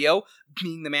Diego Rubio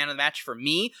being the man of the match for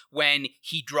me when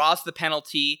he draws the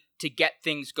penalty to get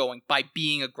things going by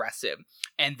being aggressive.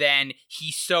 And then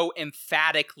he so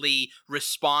emphatically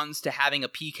responds to having a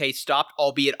PK stopped,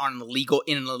 albeit on an illegal,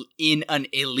 in an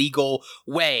illegal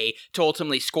way, to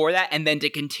ultimately score that, and then to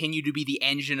continue to be the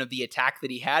engine of the attack that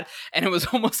he had. And it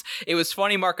was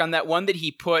funny, Mark, on that one that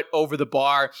he put over the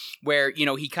bar where,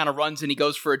 he kind of runs and he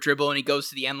goes for a dribble and he goes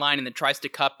to the end line and then tries to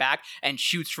cut back and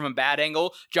shoots from a bad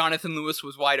angle. Jonathan Lewis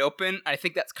was wide open. I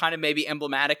think that's kind of maybe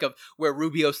emblematic of where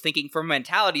Rubio's thinking from a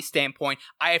mentality standpoint.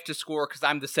 I have to score because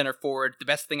I'm the center forward. The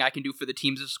best thing I can do for the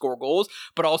team is to score goals,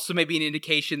 but also maybe an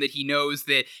indication that he knows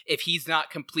that if he's not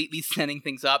completely setting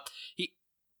things up, he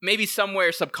maybe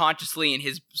somewhere subconsciously in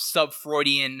his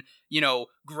sub-Freudian,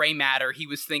 gray matter, he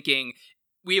was thinking,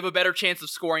 we have a better chance of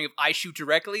scoring if I shoot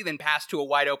directly than pass to a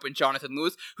wide open Jonathan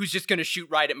Lewis, who's just going to shoot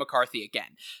right at McCarthy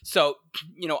again. So,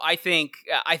 I think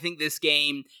this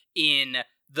game, in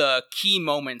the key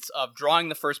moments of drawing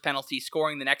the first penalty,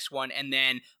 scoring the next one, and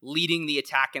then leading the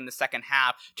attack in the second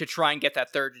half to try and get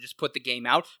that third to just put the game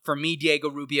out. For me, Diego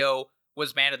Rubio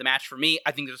was man of the match for me.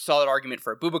 I think there's a solid argument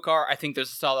for Abubakar. I think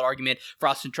there's a solid argument for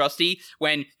Austin Trusty.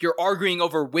 When you're arguing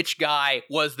over which guy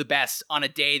was the best on a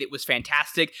day that was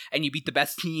fantastic, and you beat the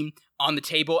best team on the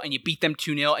table, and you beat them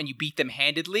 2-0, and you beat them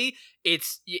handedly,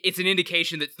 it's an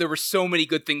indication that there were so many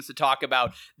good things to talk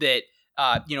about that,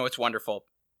 it's wonderful.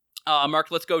 Mark,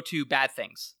 let's go to bad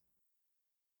things.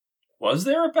 Was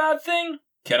there a bad thing?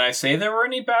 Can I say there were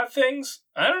any bad things?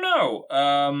 I don't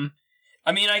know.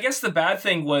 I guess the bad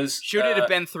thing was... Should it have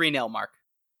been 3-0, Mark?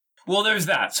 Well, there's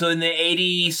that. So in the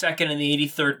 82nd and the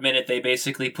 83rd minute, they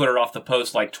basically put it off the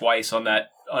post twice on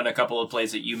a couple of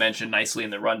plays that you mentioned nicely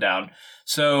in the rundown.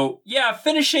 So, yeah,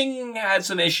 finishing had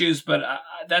some issues, but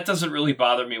that doesn't really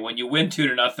bother me. When you win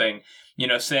 2-0,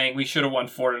 saying we should have won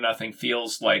 4-0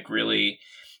 feels like really...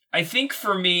 I think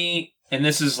for me, and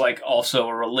this is also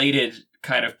a related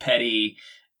kind of petty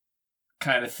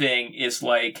kind of thing, is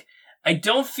I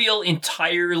don't feel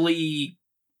entirely,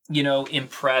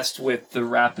 impressed with the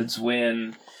Rapids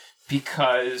win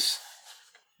because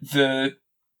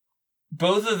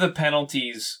both of the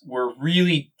penalties were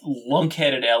really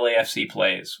lunkheaded LAFC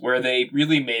plays where they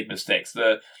really made mistakes.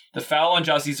 The foul on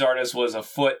Gyasi Zardes was a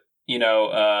foot,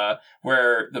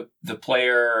 where the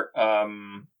player,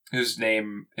 whose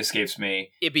name escapes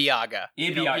me. Ibeagha.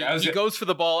 He goes for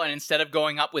the ball, and instead of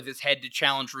going up with his head to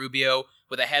challenge Rubio,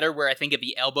 with a header where I think if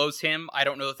he elbows him, I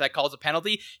don't know if that calls a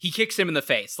penalty. He kicks him in the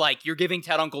face. Like, you're giving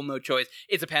Ted Unkel no choice.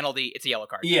 It's a penalty. It's a yellow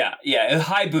card. Yeah, a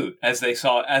high boot, as they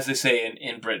say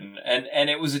in Britain, and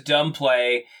it was a dumb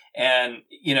play. And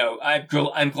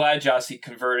I'm glad Jossie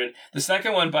converted. The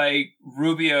second one by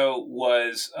Rubio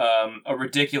was a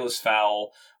ridiculous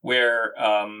foul where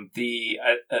the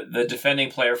defending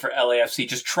player for LAFC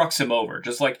just trucks him over,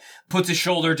 just like puts his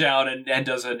shoulder down and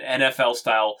does an NFL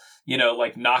style,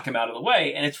 like knock him out of the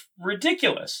way. And it's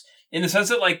ridiculous in the sense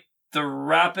that like the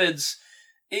Rapids,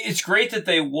 it's great that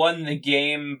they won the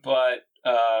game, but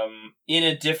in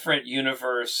a different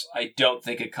universe, I don't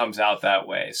think it comes out that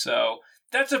way. So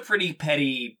that's a pretty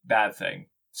petty bad thing.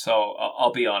 So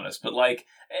I'll be honest, but like,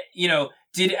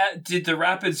 did the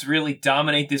Rapids really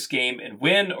dominate this game and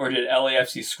win, or did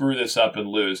LAFC screw this up and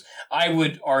lose? I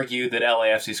would argue that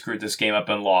LAFC screwed this game up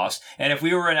and lost. And if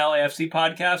we were an LAFC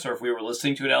podcast, or if we were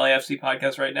listening to an LAFC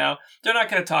podcast right now, they're not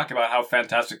going to talk about how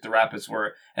fantastic the Rapids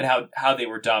were and how they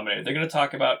were dominated. They're going to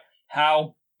talk about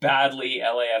how badly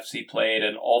LAFC played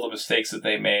and all the mistakes that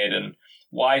they made and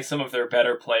why some of their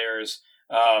better players,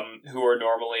 who are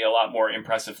normally a lot more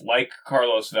impressive, like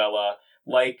Carlos Vela,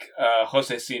 like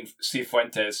Jose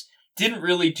Cifuentes, didn't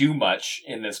really do much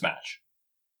in this match.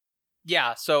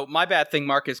 Yeah, so my bad thing,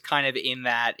 Mark, is kind of in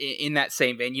that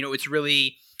same vein. It's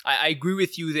really, I agree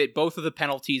with you that both of the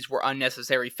penalties were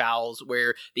unnecessary fouls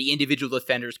where the individual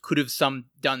defenders could have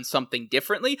done something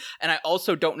differently. And I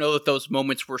also don't know that those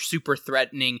moments were super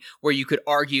threatening where you could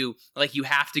argue like you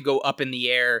have to go up in the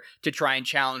air to try and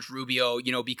challenge Rubio,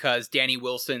 because Danny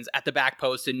Wilson's at the back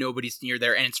post and nobody's near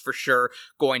there and it's for sure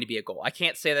going to be a goal. I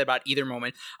can't say that about either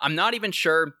moment. I'm not even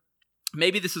sure.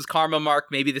 Maybe this is karma, Mark.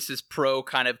 Maybe this is pro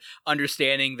kind of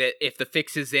understanding that if the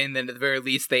fix is in, then at the very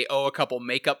least they owe a couple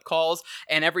makeup calls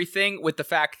and everything, with the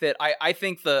fact that I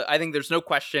think there's no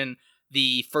question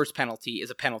the first penalty is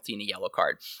a penalty and a yellow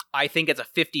card. I think it's a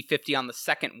 50-50 on the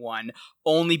second one,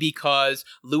 only because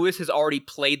Lewis has already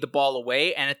played the ball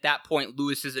away, and at that point,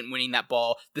 Lewis isn't winning that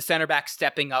ball. The center back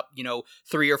stepping up,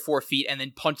 3 or 4 feet and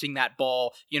then punching that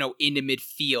ball, into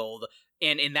midfield.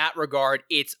 And in that regard,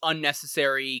 it's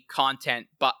unnecessary contact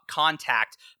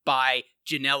by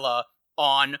Ginella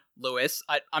on Lewis.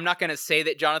 I'm not going to say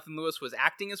that Jonathan Lewis was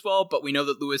acting as well, but we know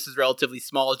that Lewis is relatively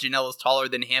small. Ginella's taller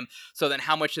than him. So then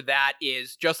how much of that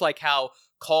is just like how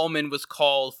Coleman was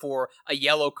called for a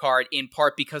yellow card in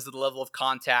part because of the level of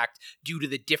contact due to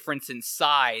the difference in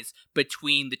size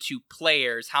between the two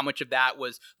players. How much of that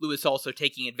was Lewis also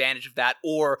taking advantage of that,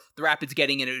 or the Rapids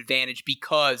getting an advantage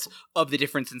because of the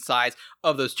difference in size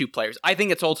of those two players? I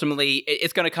think it's ultimately,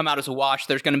 it's going to come out as a wash.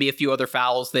 There's going to be a few other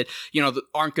fouls that, that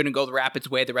aren't going to go the Rapids'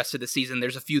 way the rest of the season.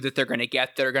 There's a few that they're going to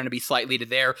get that are going to be slightly to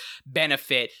their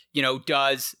benefit.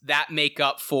 Does that make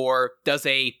up for, does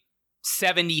a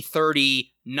 70-30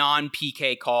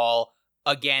 non-PK call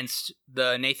against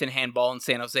the Nathan handball in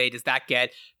San Jose, does that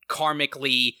get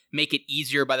karmically make it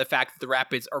easier by the fact that the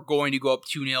Rapids are going to go up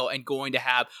 2-0 and going to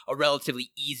have a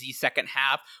relatively easy second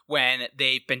half when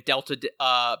they've been dealt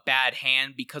a bad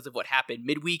hand because of what happened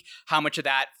midweek? How much of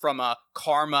that from a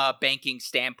karma banking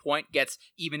standpoint gets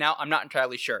even out? I'm not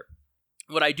entirely sure.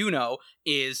 What I do know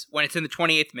is when it's in the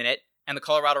 28th minute, and the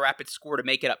Colorado Rapids score to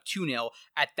make it up 2-0,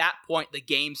 at that point, the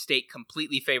game state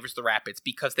completely favors the Rapids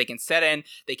because they can set in,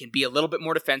 they can be a little bit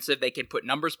more defensive, they can put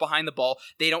numbers behind the ball,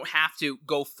 they don't have to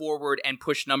go forward and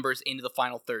push numbers into the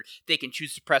final third. They can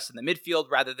choose to press in the midfield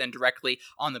rather than directly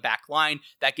on the back line.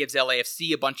 That gives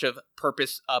LAFC a bunch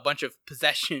of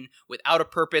possession without a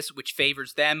purpose, which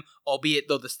favors them, albeit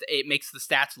though it makes the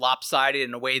stats lopsided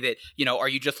in a way that, are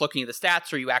you just looking at the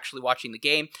stats or are you actually watching the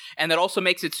game? And that also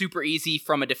makes it super easy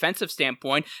from a defensive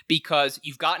standpoint because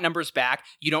you've got numbers back,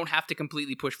 you don't have to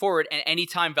completely push forward, and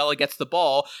anytime Vela gets the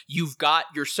ball,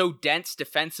 you're so dense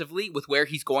defensively with where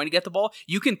he's going to get the ball,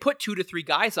 you can put 2 to 3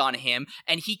 guys on him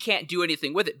and he can't do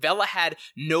anything with it. Vela had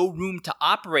no room to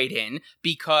operate in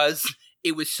because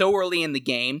it was so early in the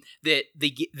game that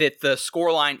the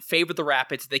scoreline favored the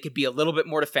Rapids. They could be a little bit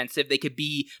more defensive. They could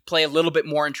play a little bit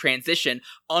more in transition,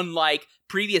 unlike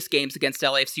previous games against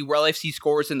LAFC, where LAFC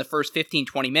scores in the first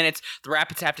 15-20 minutes. The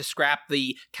Rapids have to scrap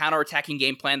the counterattacking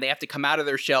game plan. They have to come out of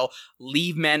their shell,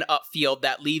 leave men upfield.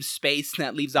 That leaves space and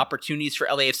that leaves opportunities for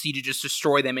LAFC to just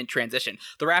destroy them in transition.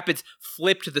 The Rapids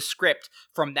flipped the script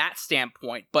from that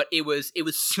standpoint, but it was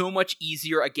so much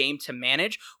easier a game to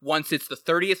manage once it's the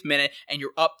 30th minute and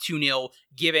you're up 2-0,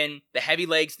 given the heavy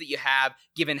legs that you have,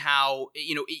 given how,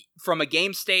 from a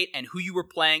game state and who you were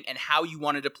playing and how you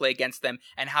wanted to play against them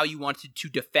and how you wanted to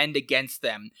defend against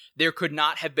them. There could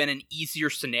not have been an easier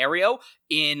scenario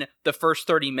in the first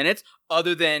 30 minutes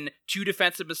other than 2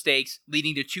 defensive mistakes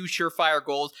leading to 2 surefire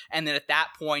goals, and then at that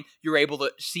point, you're able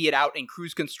to see it out in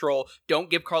cruise control. Don't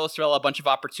give Carlos Vela a bunch of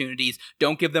opportunities.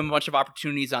 Don't give them a bunch of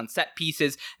opportunities on set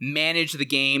pieces. Manage the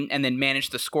game and then manage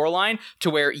the scoreline to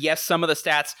where, yes, some of the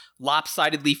stats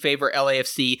lopsidedly favor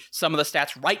LAFC. Some of the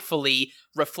stats rightfully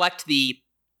reflect the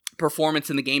performance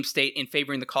in the game state in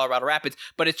favoring the Colorado Rapids,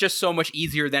 but it's just so much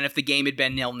easier than if the game had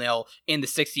been 0-0 in the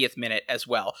 60th minute as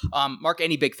well. Mark,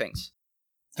 any big things?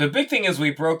 The big thing is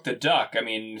we broke the duck. I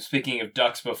mean, speaking of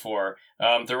ducks before,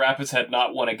 the Rapids had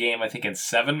not won a game, I think, in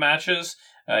 7 matches,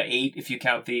 8 if you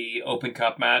count the Open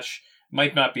Cup match.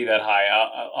 Might not be that high.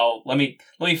 Let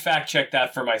me fact check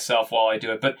that for myself while I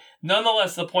do it. But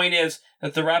nonetheless, the point is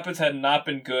that the Rapids had not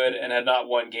been good and had not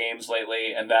won games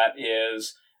lately, and that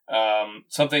is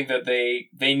something that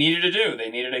they needed to do. They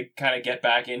needed to kind of get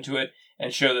back into it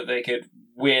and show that they could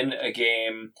win a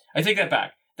game. I take that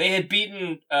back. They had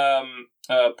beaten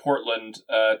Portland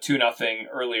 2-0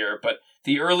 earlier, but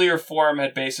the earlier form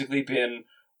had basically been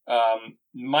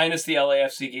minus the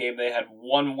LAFC game. They had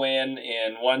 1 win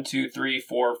in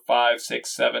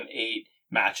 8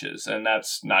 matches, and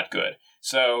that's not good.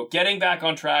 So getting back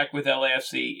on track with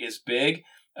LAFC is big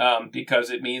because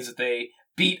it means that they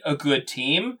beat a good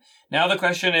team. Now the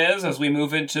question is, as we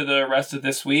move into the rest of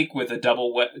this week with a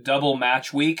double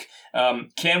match week,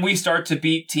 can we start to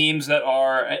beat teams that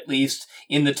are at least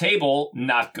in the table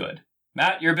not good?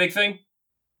 Matt, your big thing?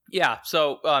 Yeah,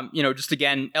 so just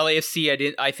again,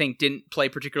 LAFC I think didn't play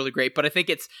particularly great, but I think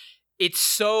it's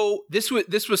so this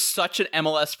was such an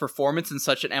MLS performance and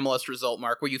such an MLS result,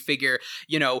 Mark, where you figure,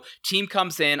 team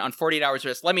comes in on 48 hours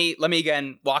rest. Let me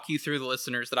again walk you through the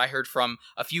listeners that I heard from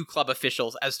a few club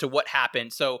officials as to what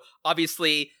happened. So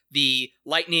obviously the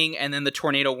lightning and then the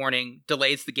tornado warning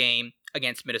delays the game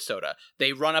against Minnesota.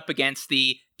 They run up against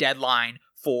the deadline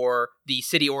for the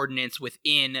city ordinance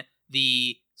within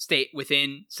the state,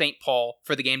 within St. Paul,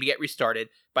 for the game to get restarted.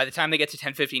 By the time they get to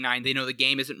 10:59, they know the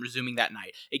game isn't resuming that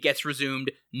night. It gets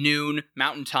resumed noon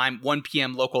Mountain Time, 1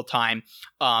 p.m. local time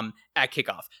at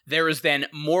kickoff. There is then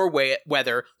more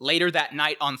weather later that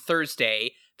night on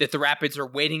Thursday that the Rapids are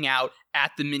waiting out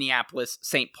at the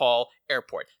Minneapolis-St. Paul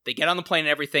airport. They get on the plane and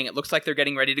everything. It looks like they're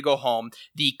getting ready to go home.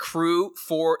 The crew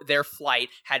for their flight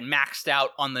had maxed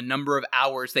out on the number of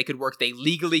hours they could work. They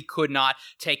legally could not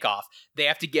take off.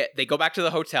 They go back to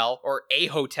the hotel, or a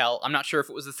hotel. I'm not sure if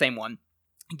it was the same one.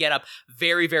 Get up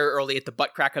very, very early at the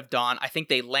butt crack of dawn. I think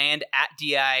they land at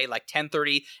DI like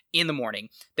 10:30 in the morning.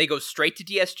 They go straight to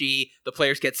DSG. The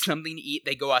players get something to eat.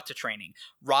 They go out to training.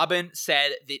 Robin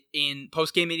said that in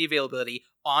post-game media availability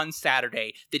on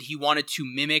Saturday that he wanted to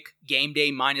mimic game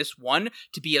day -1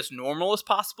 to be as normal as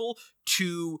possible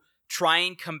to try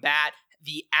and combat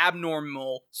the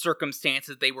abnormal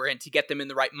circumstances they were in, to get them in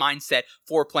the right mindset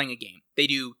for playing a game. They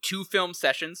do 2 film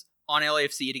sessions on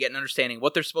LAFC to get an understanding of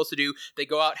what they're supposed to do. They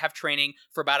go out, have training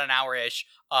for about an hour-ish.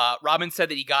 Robin said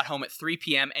that he got home at 3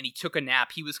 p.m. and he took a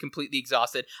nap. He was completely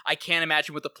exhausted. I can't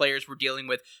imagine what the players were dealing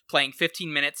with, playing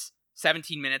 15 minutes,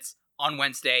 17 minutes on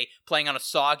Wednesday, playing on a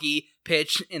soggy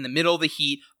pitch in the middle of the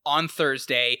heat on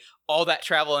Thursday, all that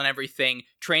travel and everything,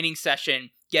 training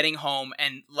session, getting home,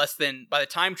 and by the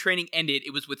time training ended,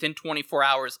 it was within 24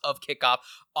 hours of kickoff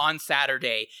on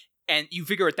Saturday. And you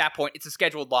figure at that point, it's a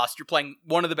scheduled loss. You're playing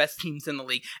one of the best teams in the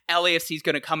league. LAFC is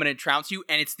going to come in and trounce you,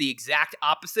 and it's the exact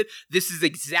opposite. This is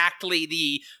exactly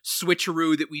the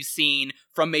switcheroo that we've seen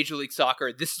from Major League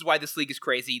Soccer. This is why this league is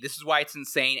crazy. This is why it's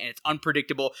insane, and it's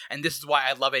unpredictable, and this is why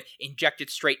I love it. Injected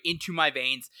straight into my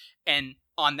veins. And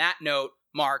on that note,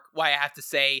 Mark, why I have to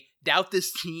say, doubt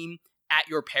this team at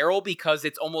your peril, because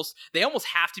they almost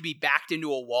have to be backed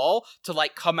into a wall to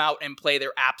come out and play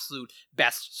their absolute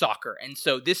best soccer. And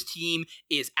so this team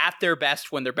is at their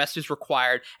best when their best is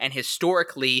required, and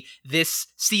historically this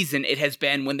season it has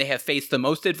been when they have faced the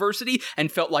most adversity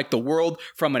and felt like the world,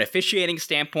 from an officiating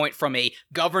standpoint, from a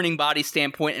governing body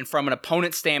standpoint, and from an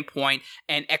opponent standpoint,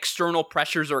 and external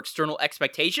pressures or external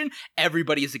expectation,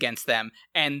 everybody is against them,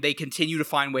 and they continue to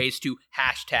find ways to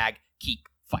 #keep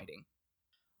fighting.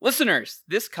 Listeners,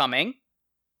 this coming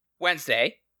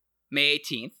Wednesday, May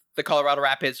 18th, the Colorado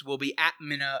Rapids will be at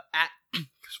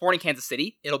Sporting Kansas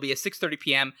City. It'll be a 6:30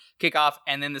 p.m. kickoff,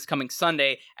 and then this coming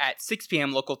Sunday at 6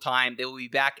 p.m. local time, they will be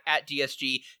back at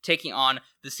DSG taking on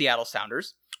the Seattle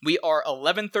Sounders. We are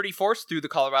 11/34 through the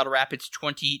Colorado Rapids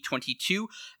 2022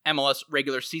 MLS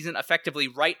regular season, effectively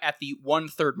right at the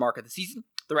 1/3 mark of the season.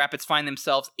 The Rapids find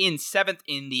themselves in 7th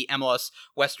in the MLS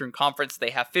Western Conference.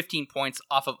 They have 15 points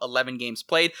off of 11 games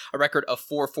played, a record of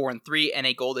 4-4-3, and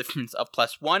a goal difference of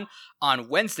 +1. On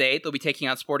Wednesday, they'll be taking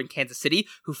on Sporting Kansas City,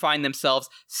 who find themselves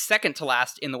second to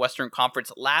last in the Western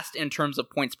Conference, last in terms of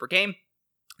points per game.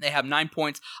 They have 9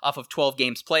 points off of 12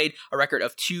 games played, a record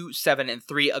of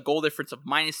 2-7-3, a goal difference of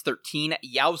 -13.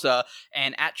 Yowza.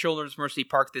 And at Children's Mercy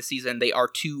Park this season, they are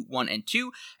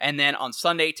 2-1-2. And then on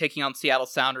Sunday, taking on Seattle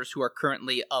Sounders, who are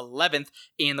currently 11th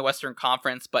in the Western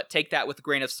Conference. But take that with a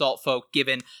grain of salt, folk,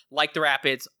 given, like the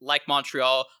Rapids, like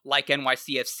Montreal, like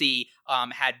NYCFC,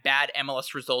 had bad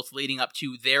MLS results leading up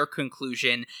to their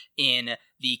conclusion in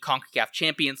the CONCACAF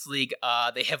Champions League.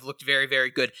 They have looked very, very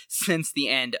good since the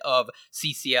end of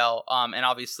CCL, and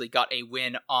obviously got a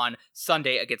win on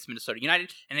Sunday against Minnesota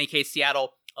United. In any case,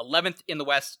 Seattle 11th in the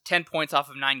West, 10 points off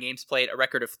of 9 games played, a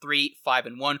record of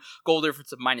 3-5-1, goal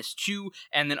difference of -2,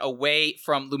 and then away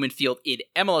from Lumen Field in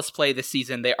MLS play this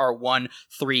season, they are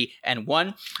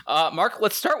 1-3-1. Mark,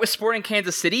 let's start with Sporting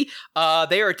Kansas City.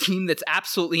 They are a team that's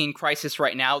absolutely in crisis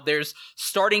right now. There's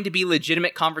starting to be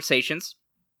legitimate conversations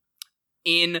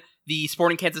in the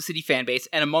Sporting Kansas City fan base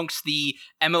and amongst the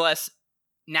MLS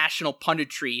national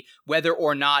punditry, whether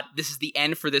or not this is the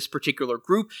end for this particular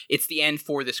group. It's the end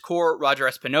for this core. Roger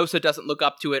Espinosa doesn't look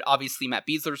up to it. Obviously, Matt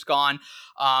Beasler's gone.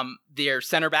 Their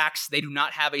center backs, they do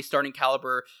not have a starting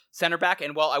caliber center back.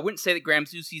 And while I wouldn't say that Graham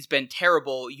Zusi's been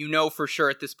terrible, you know for sure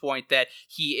at this point that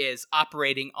he is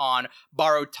operating on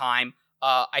borrowed time.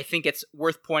 I think it's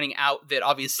worth pointing out that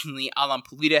obviously Alan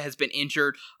Pulido has been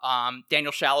injured.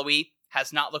 Daniel Shalhoub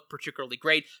has not looked particularly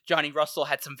great. Johnny Russell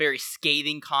had some very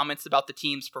scathing comments about the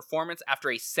team's performance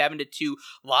after a 7-2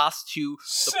 loss to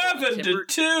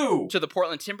the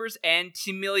Portland Timbers. And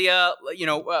Timilia,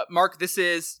 Mark, this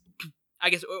is, I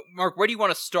guess, Mark, where do you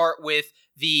want to start with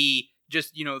the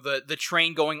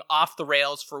train going off the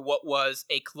rails for what was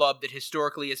a club that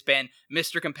historically has been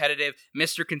Mr. Competitive,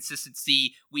 Mr.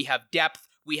 Consistency. We have depth,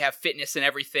 we have fitness and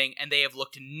everything, and they have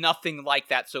looked nothing like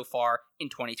that so far in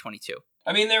 2022.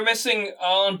 I mean, they're missing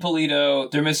Alan Pulido.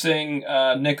 They're missing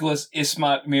Nicholas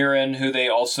Ismat-Miran, who they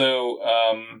also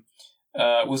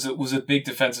was a big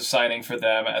defensive signing for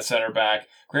them at center back.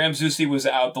 Graham Zusi was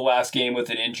out the last game with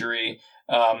an injury.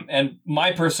 And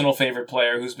my personal favorite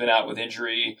player who's been out with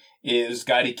injury is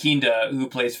Gadi Kinda, who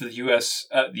plays for the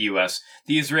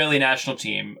Israeli national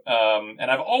team. And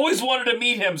I've always wanted to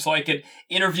meet him so I could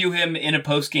interview him in a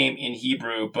postgame in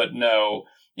Hebrew, but no,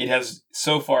 it has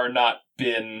so far not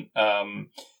been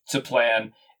to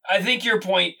plan. I think your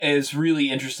point is really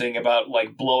interesting about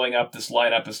like blowing up this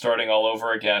lineup and starting all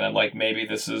over again, and like maybe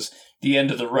this is the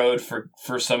end of the road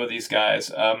for some of these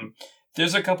guys.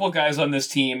 There's a couple of guys on this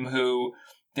team who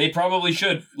they probably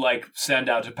should like send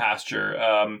out to pasture.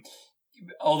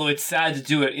 Although it's sad to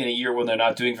do it in a year when they're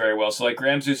not doing very well. So like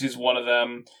Graham Zusi is one of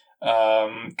them.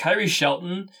 Kyrie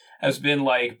Shelton has been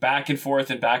like back and forth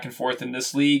in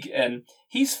this league, and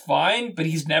he's fine, but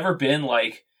he's never been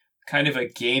like kind of a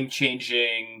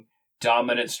game-changing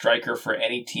dominant striker for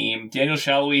any team. Daniel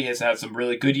Shalhoub has had some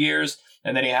really good years,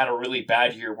 and then he had a really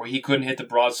bad year where he couldn't hit the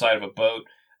broadside of a boat.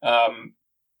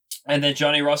 And then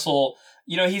Johnny Russell,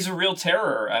 he's a real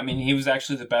terror. I mean, he was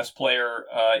actually the best player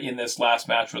in this last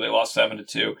match where they lost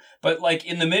 7-2. But like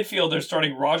in the midfield, they're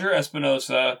starting Roger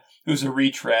Espinosa, who's a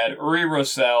retread, Uri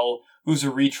Rosell, who's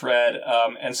a retread,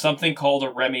 and something called a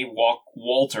Remy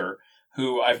Walter,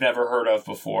 who I've never heard of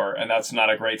before, and that's not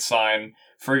a great sign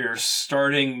for your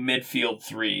starting midfield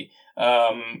three.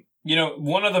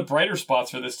 One of the brighter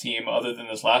spots for this team, other than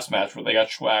this last match where they got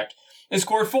schwacked, is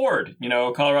Cord Ford,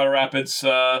 Colorado Rapids'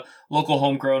 local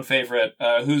homegrown favorite,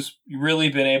 who's really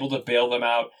been able to bail them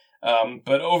out.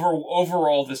 But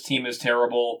overall, this team is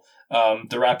terrible.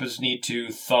 The Rapids need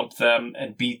to thump them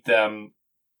and beat them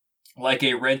like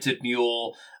a rented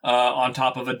mule on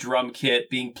top of a drum kit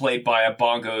being played by a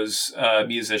bongos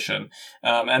musician.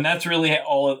 And that's really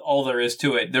all there is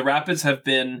to it. The Rapids have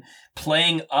been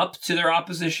playing up to their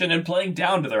opposition and playing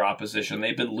down to their opposition.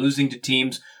 They've been losing to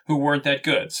teams who weren't that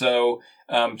good. So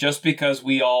just because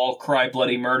we all cry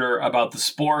bloody murder about the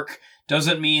Spork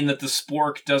doesn't mean that the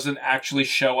Spork doesn't actually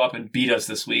show up and beat us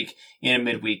this week in a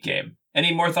midweek game.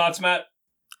 Any more thoughts, Matt?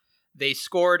 They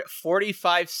scored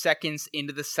 45 seconds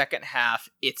into the second half.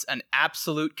 It's an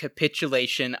absolute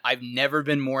capitulation. I've never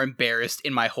been more embarrassed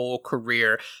in my whole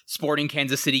career. Sporting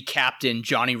Kansas City captain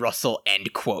Johnny Russell,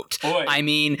 end quote. Boy. I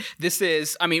mean, we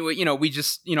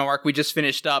just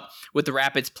finished up with the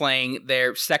Rapids playing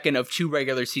their second of 2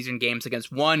 regular season games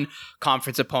against one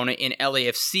conference opponent in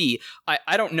LAFC.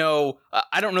 I don't know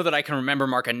that I can remember,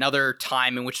 Mark, another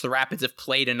time in which the Rapids have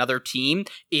played another team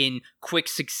in quick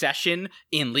succession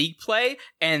in league play,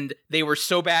 and they were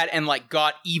so bad and like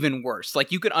got even worse.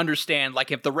 Like you could understand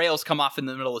like if the rails come off in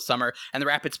the middle of summer and the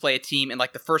Rapids play a team in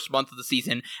like the first month of the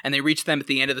season and they reach them at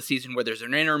the end of the season where there's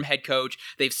an interim head coach,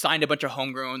 they've signed a bunch of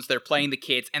homegrowns, they're playing the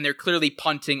kids, and they're clearly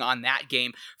punting on that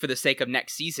game for the sake of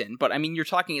next season. But I mean, you're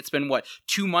talking, it's been what,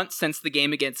 2 months since the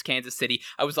game against Kansas City.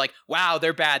 I was like, wow,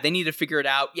 they're bad. They need to figure it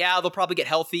out. Yeah, they'll probably get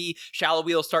healthy.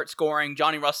 Shallowy will start scoring.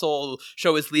 Johnny Russell will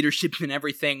show his leadership and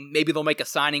everything. Maybe they'll make a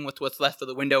signing with what's left of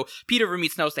the window. Peter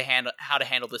Vermees knows how to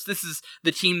handle this. This is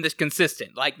the team that's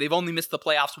consistent. Like, they've only missed the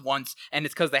playoffs once, and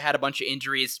it's because they had a bunch of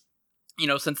injuries, you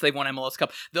know, since they've won MLS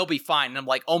Cup. They'll be fine. And I'm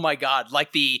like, oh my God,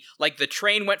 like the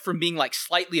train went from being like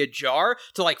slightly ajar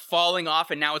to like falling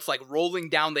off, and now it's like rolling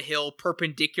down the hill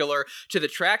perpendicular to the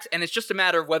tracks, and it's just a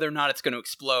matter of whether or not it's going to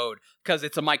explode because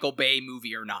it's a Michael Bay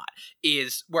movie or not,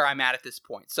 is where I'm at this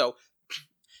point. So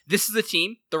this is a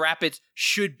team the Rapids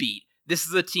should beat. This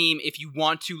is a team, if you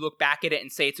want to look back at it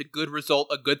and say it's a good result,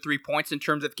 a good 3 points in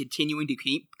terms of continuing to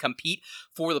compete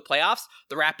for the playoffs,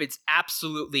 the Rapids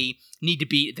absolutely need to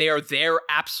beat. They are there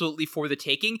absolutely for the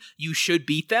taking. You should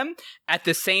beat them. At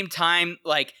the same time,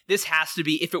 like, this has to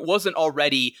be, if it wasn't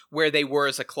already where they were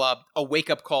as a club, a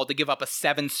wake-up call to give up a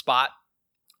 7 spot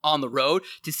on the road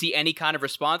to see any kind of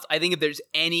response. I think if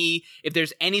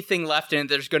there's anything left and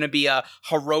there's going to be a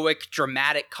heroic,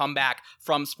 dramatic comeback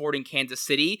from Sporting Kansas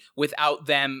City without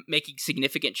them making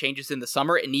significant changes in the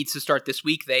summer, it needs to start this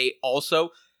week. They also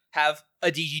have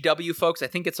a DGW, folks. I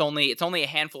think it's only a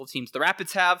handful of teams. The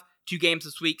Rapids have 2 games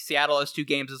this week. Seattle has 2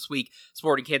 games this week.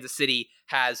 Sporting Kansas City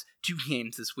has 2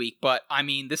 games this week. But I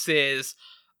mean,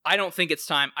 I don't think it's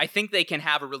time. I think they can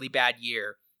have a really bad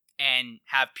year and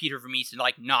have Peter Vermees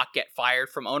like not get fired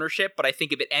from ownership. But I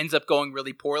think if it ends up going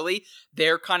really poorly,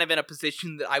 they're kind of in a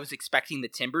position that I was expecting the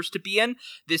Timbers to be in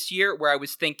this year, where I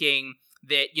was thinking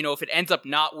that, you know, if it ends up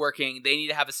not working, they need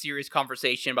to have a serious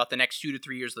conversation about the next 2 to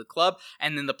 3 years of the club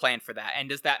and then the plan for that. And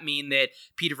does that mean that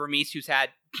Peter Vermees, who's had,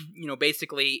 you know,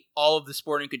 basically all of the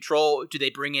Sporting control, do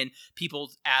they bring in people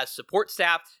as support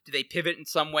staff? Do they pivot in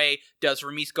some way? Does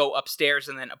Vermees go upstairs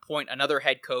and then appoint another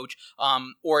head coach?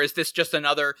 Or is this just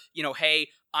another, you know, hey,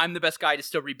 I'm the best guy to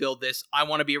still rebuild this. I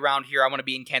want to be around here. I want to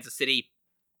be in Kansas City.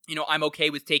 You know, I'm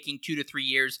okay with taking 2 to 3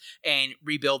 years and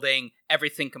rebuilding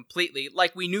everything completely,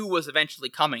 like we knew was eventually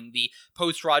coming. The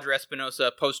post-Roger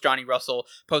Espinosa, post-Johnny Russell,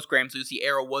 post-Graham Zusi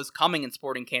era was coming in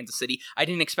Sporting Kansas City. I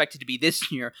didn't expect it to be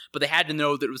this year, but they had to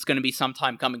know that it was going to be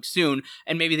sometime coming soon,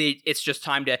 and maybe it's just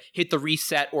time to hit the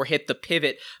reset or hit the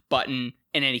pivot button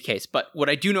in any case. But what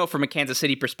I do know from a Kansas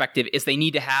City perspective is they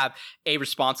need to have a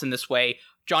response in this way.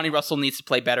 Johnny Russell needs to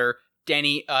play better.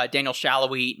 Daniel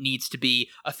Shallowy needs to be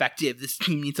effective. This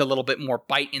team needs a little bit more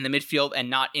bite in the midfield and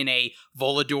not in a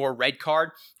Volador red card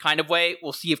kind of way.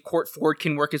 We'll see if Court Ford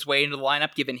can work his way into the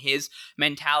lineup given his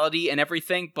mentality and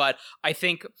everything. But I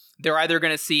think they're either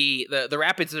going to see the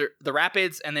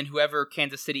Rapids and then whoever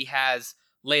Kansas City has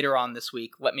later on this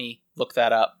week. Let me look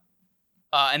that up.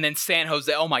 And then San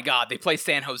Jose. Oh my God, they play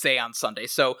San Jose on Sunday.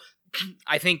 So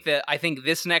I think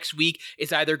this next week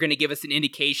is either going to give us an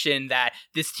indication that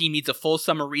this team needs a full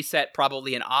summer reset,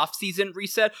 probably an off-season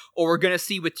reset, or we're going to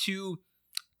see with 2,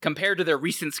 compared to their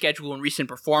recent schedule and recent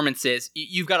performances,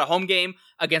 you've got a home game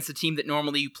against a team that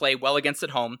normally you play well against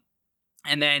at home,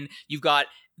 and then you've got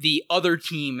the other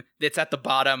team that's at the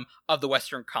bottom of the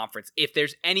Western Conference. If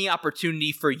there's any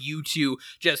opportunity for you to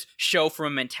just show from a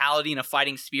mentality and a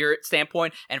fighting spirit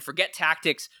standpoint, and forget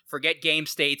tactics, forget game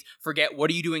states, forget what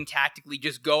are you doing tactically,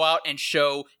 just go out and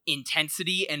show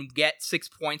intensity and get 6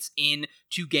 points in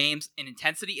 2 games in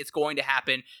intensity, it's going to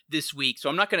happen this week. So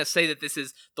I'm not going to say that this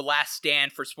is the last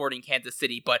stand for Sporting Kansas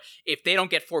City, but if they don't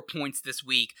get 4 points this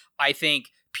week, I think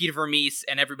Peter Vermees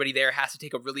and everybody there has to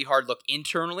take a really hard look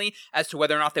internally as to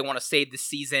whether or not they want to save this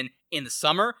season in the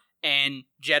summer and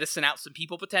jettison out some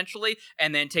people potentially,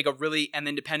 and then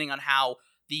depending on how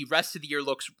the rest of the year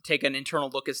looks, take an internal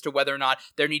look as to whether or not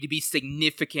there need to be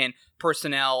significant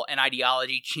personnel and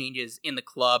ideology changes in the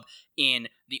club in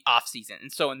the offseason.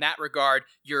 And so in that regard,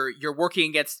 you're working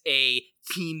against a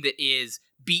team that is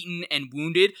beaten and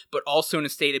wounded, but also in a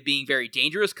state of being very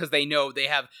dangerous because they know they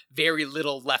have very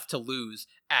little left to lose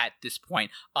at this point.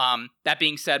 That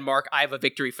being said, Mark, I have a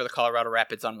victory for the Colorado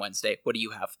Rapids on Wednesday. What do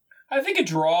you have? I think a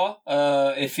draw.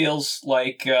 It feels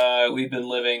like we've been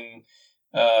living.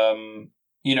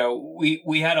 You know,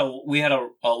 we had a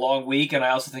long week, and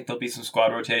I also think there'll be some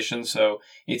squad rotation, so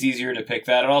it's easier to pick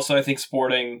that. And also, I think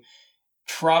Sporting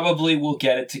probably will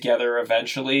get it together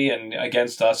eventually, and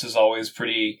against us is always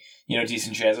pretty,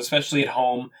 decent chance, especially at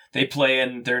home. They play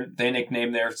in they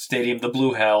nickname their stadium the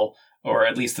Blue Hell. or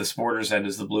at least the supporters end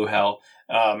is the blue hell.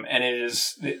 And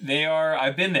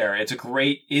I've been there. It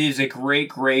is a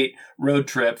great road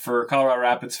trip for Colorado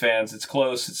Rapids fans. It's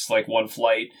close. It's like one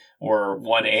flight or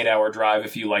 1 8-hour drive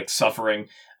if you like suffering.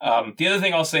 The other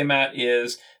thing I'll say, Matt,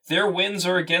 is their wins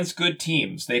are against good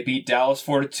teams. They beat Dallas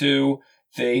 4-2.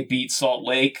 They beat Salt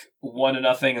Lake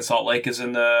 1-0, and Salt Lake is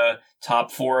in the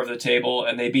top 4 of the table,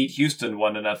 and they beat Houston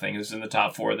 1-0, who's in the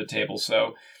top 4 of the table.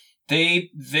 So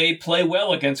they play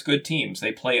well against good teams.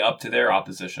 They play up to their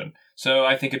opposition. So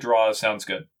I think a draw sounds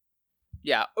good.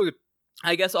 Yeah,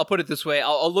 I guess I'll put it this way.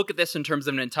 I'll look at this in terms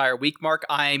of an entire week, Mark.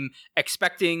 I'm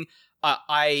expecting...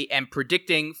 I am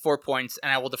predicting 4 points,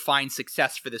 and I will define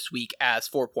success for this week as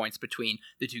 4 points between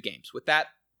the two games. With that,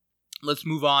 let's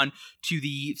move on to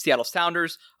the Seattle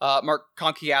Sounders. Mark,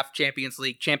 CONCACAF Champions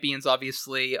League champions,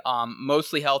 obviously,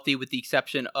 mostly healthy with the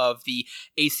exception of the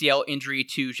ACL injury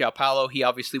to João Paulo. He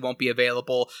obviously won't be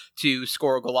available to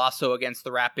score a golazo against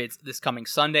the Rapids this coming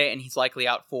Sunday, and he's likely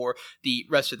out for the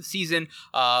rest of the season.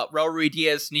 Raul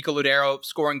Ruidiaz, Nico Lodeiro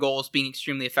scoring goals, being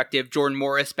extremely effective. Jordan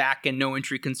Morris back and no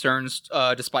injury concerns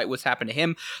despite what's happened to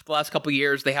him the last couple of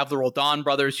years. They have the Roldan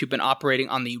brothers who've been operating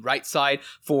on the right side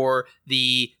for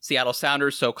the Seattle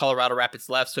Sounders, so Colorado Rapids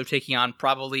left, so taking on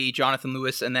probably Jonathan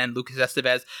Lewis and then Lucas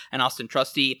Estevez and Austin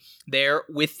Trusty there.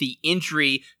 With the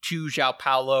injury to João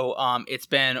Paulo, it's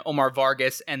been Omar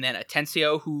Vargas and then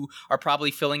Atencio who are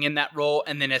probably filling in that role,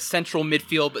 and then a central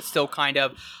midfield but still kind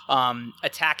of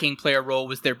attacking player role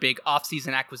was their big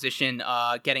offseason acquisition,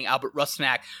 getting Albert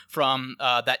Rusnak from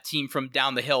that team from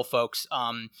down the hill, folks,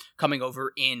 coming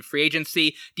over in free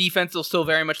agency. Defense will still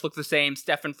very much look the same.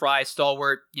 Stefan Fry,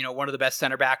 stalwart, one of the best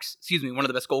one of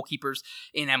the best goalkeepers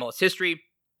in MLS history.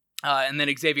 And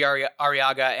then Xavier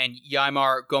Arriaga and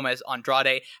Yaimar Gomez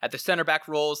Andrade at the center back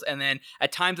roles. And then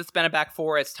at times it's been a back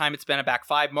 4, at times it's been a back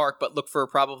 5, Mark, but look for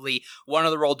probably one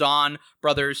of the Roldan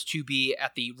brothers to be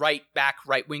at the right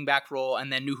wing back role.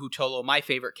 And then Nuhu Tolo, my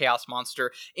favorite chaos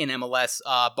monster in MLS,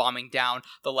 bombing down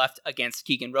the left against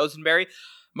Keegan Rosenberry.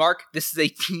 Mark, this is a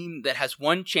team that has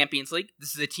won Champions League.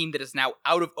 This is a team that is now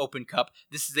out of Open Cup.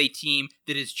 This is a team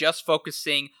that is just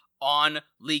focusing on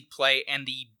league play, and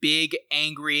the big,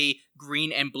 angry,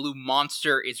 green and blue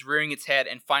monster is rearing its head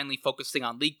and finally focusing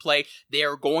on league play. They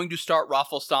are going to start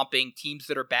raffle stomping teams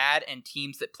that are bad and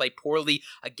teams that play poorly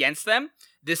against them.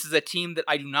 This is a team that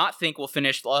I do not think will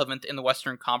finish 11th in the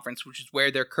Western Conference, which is where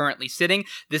they're currently sitting.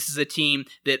 This is a team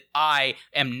that I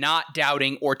am not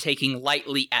doubting or taking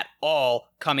lightly at all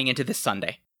coming into this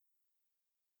Sunday.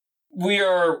 We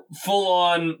are full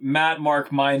on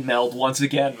Mark mind meld once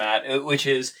again, Matt, which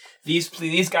is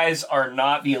these guys are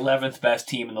not the 11th best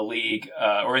team in the league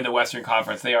or in the Western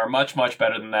Conference. They are much, much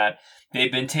better than that.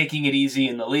 They've been taking it easy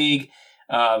in the league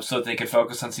so that they could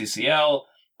focus on CCL.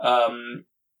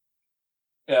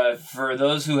 For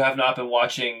those who have not been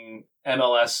watching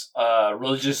MLS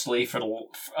religiously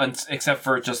except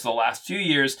for just the last few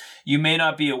years, you may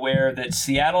not be aware that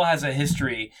Seattle has a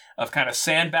history of kind of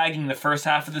sandbagging the first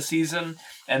half of the season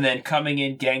and then coming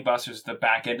in gangbusters at the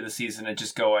back end of the season and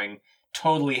just going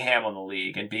totally ham on the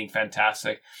league and being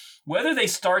fantastic. Whether they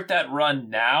start that run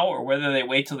now or whether they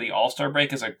wait till the All-Star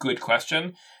break is a good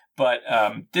question, but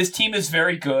this team is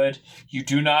very good. You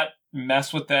do not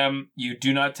mess with them. You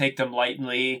do not take them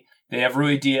lightly. They have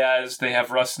Ruidiaz. They have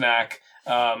Rusnak.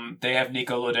 They have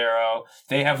Nico Lodeiro.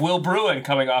 They have Will Bruin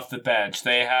coming off the bench.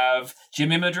 They have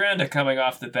Jimmy Medranda coming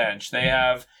off the bench. They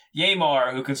have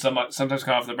Yaimar, who can sometimes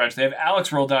come off the bench. They have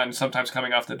Alex Roldan sometimes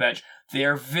coming off the bench. They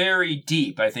are very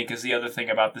deep, I think, is the other thing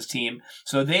about this team.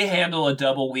 So they handle a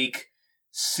double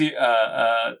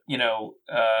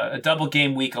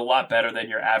game week a lot better than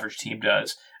your average team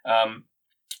does.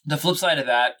 The flip side of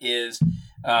that is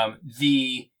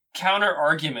the counter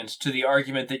argument to the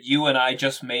argument that you and I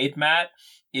just made, Matt,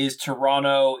 is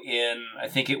Toronto in, I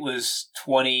think it was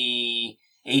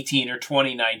 2018 or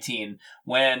 2019,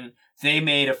 when they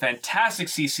made a fantastic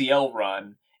CCL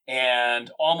run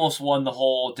and almost won the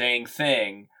whole dang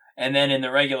thing. And then in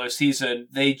the regular season,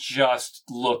 they just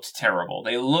looked terrible.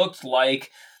 They looked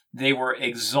like they were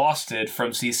exhausted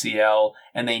from CCL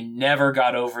and they never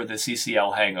got over the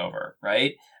CCL hangover,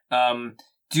 right?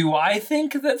 Do I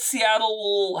think that Seattle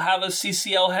will have a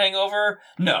CCL hangover?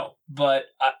 No, but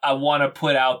I want to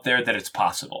put out there that it's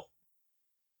possible.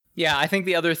 Yeah, I think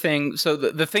the other thing, so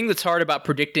the thing that's hard about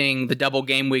predicting the double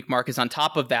game week, Mark, is on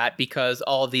top of that, because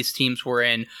all of these teams were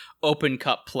in Open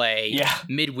Cup play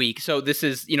midweek. So this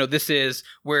is,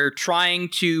 we're trying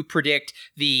to predict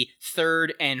the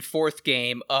third and fourth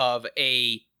game of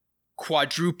a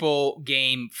quadruple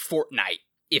game fortnight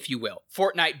if you will.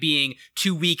 Fortnite being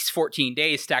 2 weeks, 14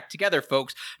 days stacked together,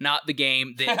 folks, not the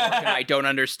game that Mark and I don't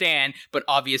understand, but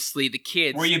obviously the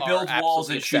kids where you are build walls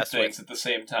absolutely and shoot obsessed with. things at the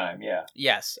same time, yeah.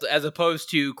 Yes, as opposed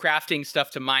to crafting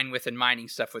stuff to mine with and mining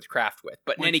stuff with craft with.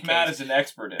 But in any Which Matt case, is an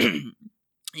expert in.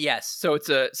 yes, so it's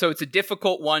a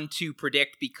difficult one to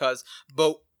predict because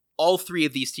all three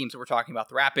of these teams that we're talking about,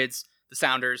 the Rapids, the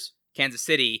Sounders, Kansas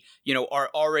City, are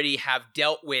already have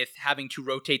dealt with having to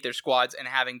rotate their squads and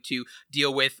having to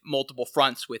deal with multiple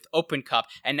fronts with Open Cup,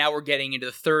 and now we're getting into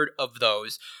the third of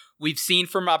those. We've seen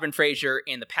from Robin Fraser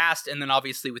in the past, and then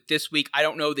obviously with this week, I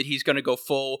don't know that he's going to go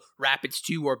full Rapids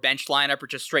 2 or bench lineup or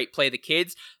just straight play the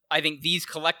kids. I think these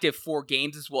collective 4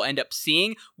 games, as we'll end up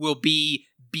seeing, will be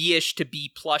B-ish to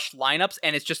B-plush lineups,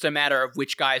 and it's just a matter of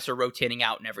which guys are rotating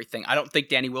out and everything. I don't think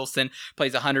Danny Wilson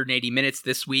plays 180 minutes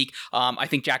this week. I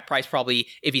think Jack Price probably,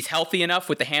 if he's healthy enough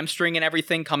with the hamstring and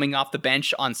everything coming off the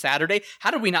bench on Saturday.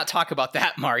 How did we not talk about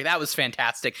that, Mark? That was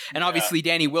fantastic. And obviously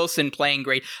Danny Wilson playing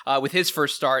great with his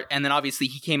first start, and then obviously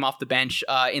he came off the bench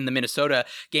in the Minnesota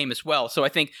game as well. So I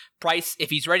think Price, if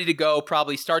he's ready to go,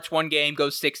 probably starts one game,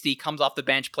 goes 60, comes off the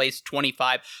bench, plays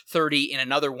 25, 30 in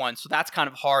another one. So that's kind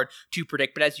of hard to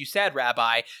predict. But as you said,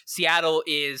 Rabbi, Seattle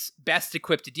is best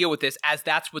equipped to deal with this, as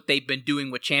that's what they've been doing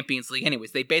with Champions League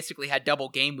anyways. They basically had double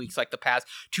game weeks like the past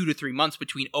 2 to 3 months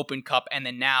between Open Cup and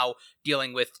then now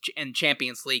dealing with in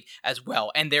Champions League as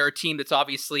well. And they're a team that's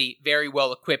obviously very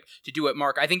well equipped to do it,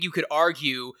 Mark. I think you could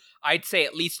argue, I'd say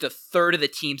at least a third of the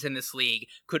teams in this league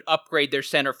could upgrade their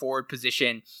center forward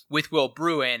position with Will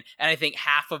Bruin, and I think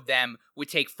half of them would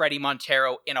take Freddie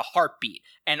Montero in a heartbeat.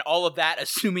 And all of that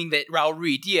assuming that Raul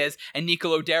Ruiz-Diaz and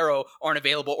Nico Odero aren't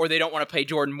available, or they don't want to play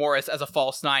Jordan Morris as a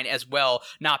false 9 as well,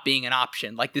 not being an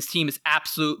option. Like, this team is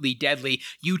absolutely deadly.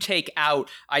 You take out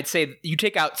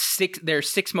their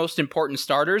 6 most important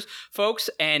starters, folks,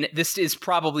 and this is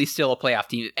probably still a playoff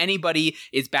team. If anybody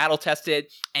is battle-tested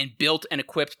and built and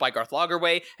equipped by Garth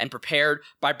Lagerwey and prepared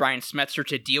by Brian Smetzer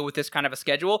to deal with this kind of a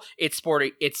schedule, it's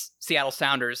Seattle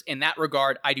Sounders. In that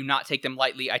regard, I do not take them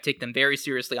lightly. I take them very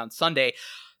seriously on Sunday.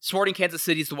 Sporting Kansas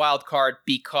City is the wild card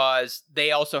because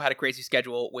they also had a crazy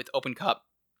schedule with Open Cup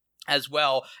as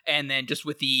well, and then just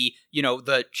with the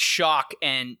the shock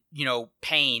and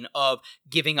pain of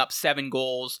giving up 7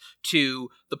 goals to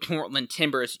the Portland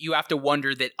Timbers, you have to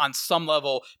wonder that on some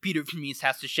level Peter Vermes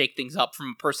has to shake things up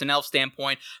from a personnel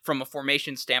standpoint, from a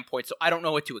formation standpoint. So I don't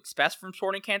know what to expect from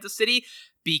Sporting Kansas City,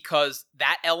 because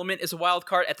that element is a wild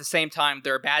card. At the same time,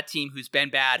 they're a bad team who's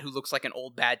been bad, who looks like an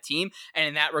old bad team, and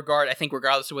in that regard, I think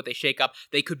regardless of what they shake up,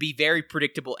 they could be very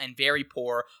predictable and very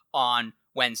poor on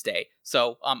Wednesday.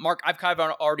 So, Mark, I've kind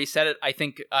of already said it. I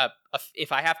think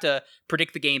if I have to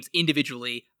predict the games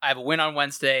individually, I have a win on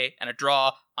Wednesday and a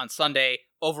draw on Sunday.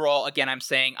 Overall, again, I'm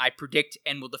saying I predict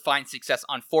and will define success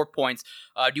on 4 points.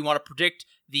 Do you want to predict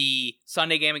the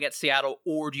Sunday game against Seattle,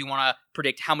 or do you want to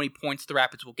predict how many points the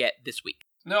Rapids will get this week?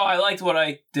 No, I liked what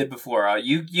I did before.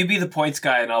 You be the points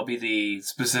guy, and I'll be the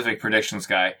specific predictions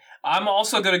guy. I'm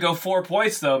also going to go 4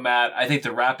 points, though, Matt. I think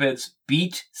the Rapids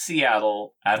beat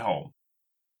Seattle at home.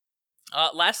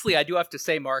 Lastly, I do have to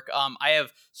say, Mark, I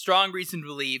have strong reason to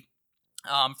believe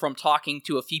from talking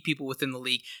to a few people within the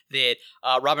league that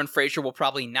Robin Fraser will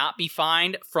probably not be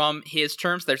fined from his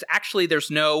terms.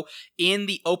 There's no, in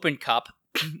the Open Cup,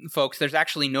 folks, there's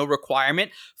actually no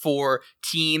requirement for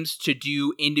teams to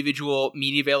do individual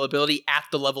media availability at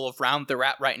the level of round they're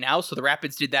at right now. So the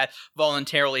Rapids did that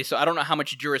voluntarily. So I don't know how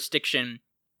much jurisdiction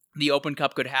the Open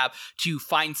Cup could have to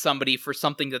find somebody for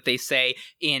something that they say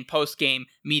in post-game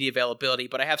media availability.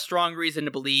 But I have strong reason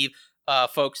to believe,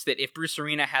 folks, that if Bruce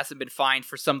Arena hasn't been fined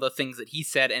for some of the things that he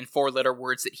said and 4-letter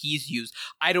words that he's used,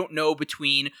 I don't know,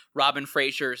 between Robin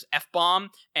Fraser's F-bomb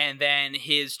and then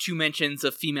his 2 mentions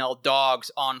of female dogs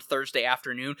on Thursday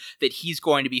afternoon, that he's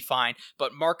going to be fined.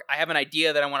 But Mark, I have an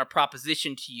idea that I want to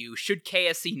proposition to you. Should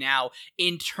KSC now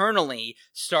internally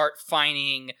start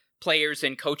fining players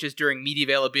and coaches during media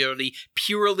availability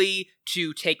purely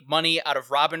to take money out of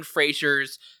Robin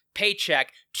Fraser's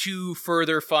paycheck to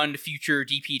further fund future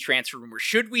DP transfer rumors?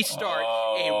 Should we start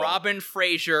a Robin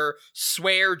Fraser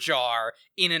swear jar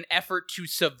in an effort to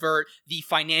subvert the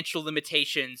financial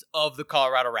limitations of the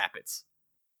Colorado Rapids?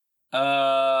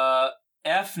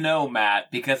 F no,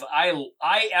 Matt, because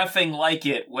I effing like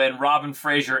it when Robin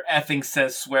Fraser effing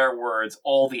says swear words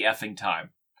all the effing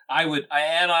time. I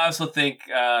also think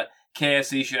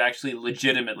KSC should actually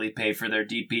legitimately pay for their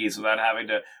DPs without having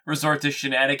to resort to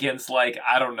shenanigans like,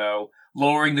 I don't know,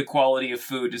 lowering the quality of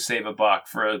food to save a buck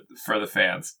for the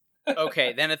fans.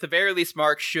 Okay, then at the very least,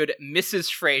 Mark, should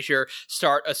Mrs. Fraser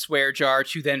start a swear jar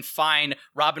to then fine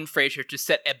Robin Fraser to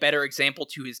set a better example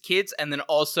to his kids and then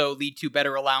also lead to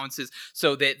better allowances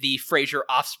so that the Fraser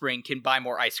offspring can buy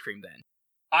more ice cream then?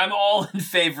 I'm all in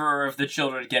favor of the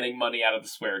children getting money out of the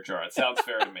swear jar. It sounds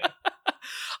fair to me.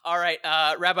 All right,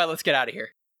 Rabbi, let's get out of here.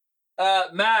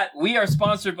 Matt, we are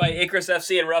sponsored by Icarus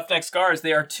FC and Roughneck Scarves.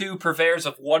 They are two purveyors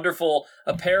of wonderful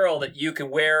apparel that you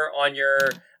can wear on your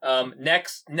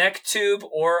neck tube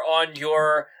or on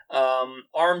your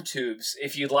arm tubes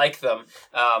if you like them.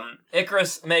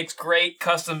 Icarus makes great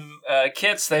custom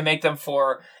kits. They make them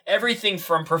for everything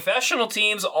from professional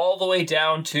teams all the way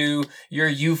down to your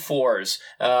U4s.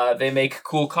 They make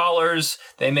cool collars.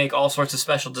 They make all sorts of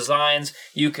special designs.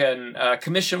 You can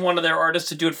commission one of their artists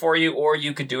to do it for you, or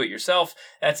you can do it yourself.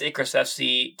 That's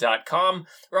IcarusFC.com.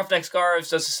 Roughneck Scarves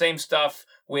does the same stuff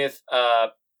with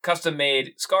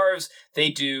custom-made scarves. They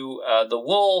do the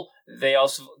wool. They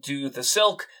also do the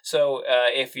silk. So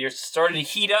if you're starting to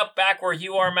heat up back where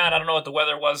you are, Matt, I don't know what the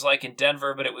weather was like in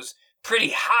Denver, but it was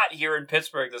pretty hot here in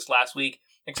Pittsburgh this last week,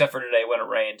 except for today when it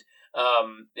rained.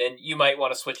 And you might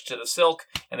want to switch to the silk,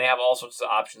 and they have all sorts of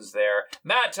options there.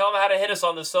 Matt, tell them how to hit us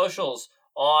on the socials,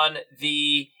 on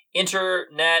the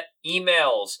internet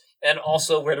emails, and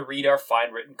also where to read our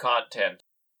fine written content.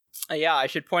 Yeah, I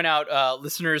should point out,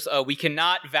 listeners, we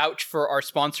cannot vouch for our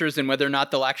sponsors and whether or not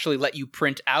they'll actually let you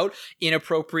print out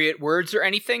inappropriate words or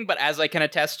anything, but as I can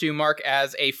attest to, Mark,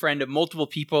 as a friend of multiple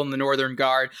people in the Northern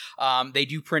Guard, they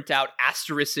do print out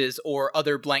asterisks or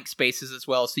other blank spaces as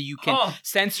well, so you can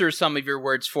censor some of your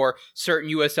words for certain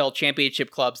USL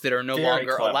Championship clubs that are no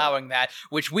longer allowing that,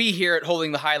 which we here at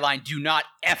Holding the High Line do not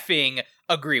effing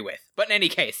agree with. But in any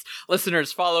case,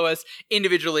 listeners, follow us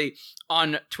individually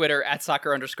on Twitter at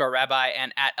soccer_rabbi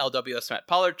and at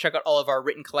LWSMattPollard. Check out all of our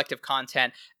written collective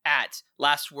content at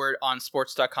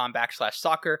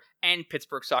lastwordonsports.com/soccer and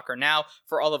Pittsburgh Soccer Now.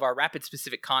 For all of our Rapid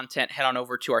specific content, head on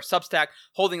over to our Substack,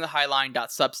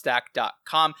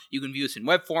 holdingthehighline.substack.com. You can view us in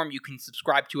web form. You can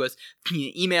subscribe to us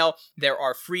via email. There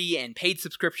are free and paid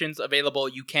subscriptions available.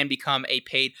 You can become a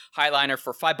paid Highliner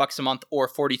for $5 a month or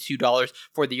 $42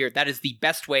 for the year. That is the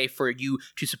best way for you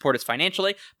to support us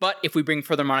financially. But if we bring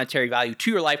further monetary value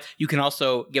to your life, you can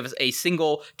also give us a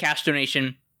single cash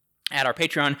donation at our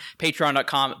Patreon,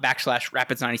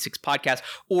 patreon.com/Rapids96podcast,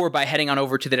 or by heading on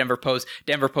over to the Denver Post,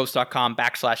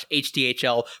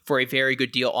 denverpost.com/HTHL for a very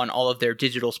good deal on all of their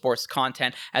digital sports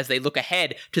content as they look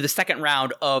ahead to the second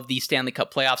round of the Stanley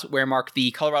Cup playoffs, where, Mark,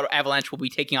 the Colorado Avalanche will be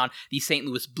taking on the St.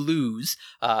 Louis Blues.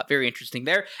 Very interesting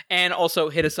there. And also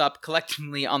hit us up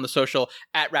collectively on the social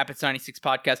at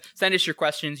Rapids96podcast. Send us your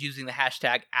questions using the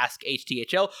hashtag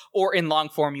AskHTHL, or in long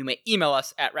form, you may email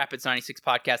us at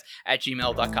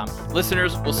Rapids96podcast@gmail.com.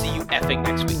 Listeners, we'll see you effing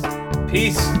next week.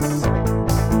 Peace.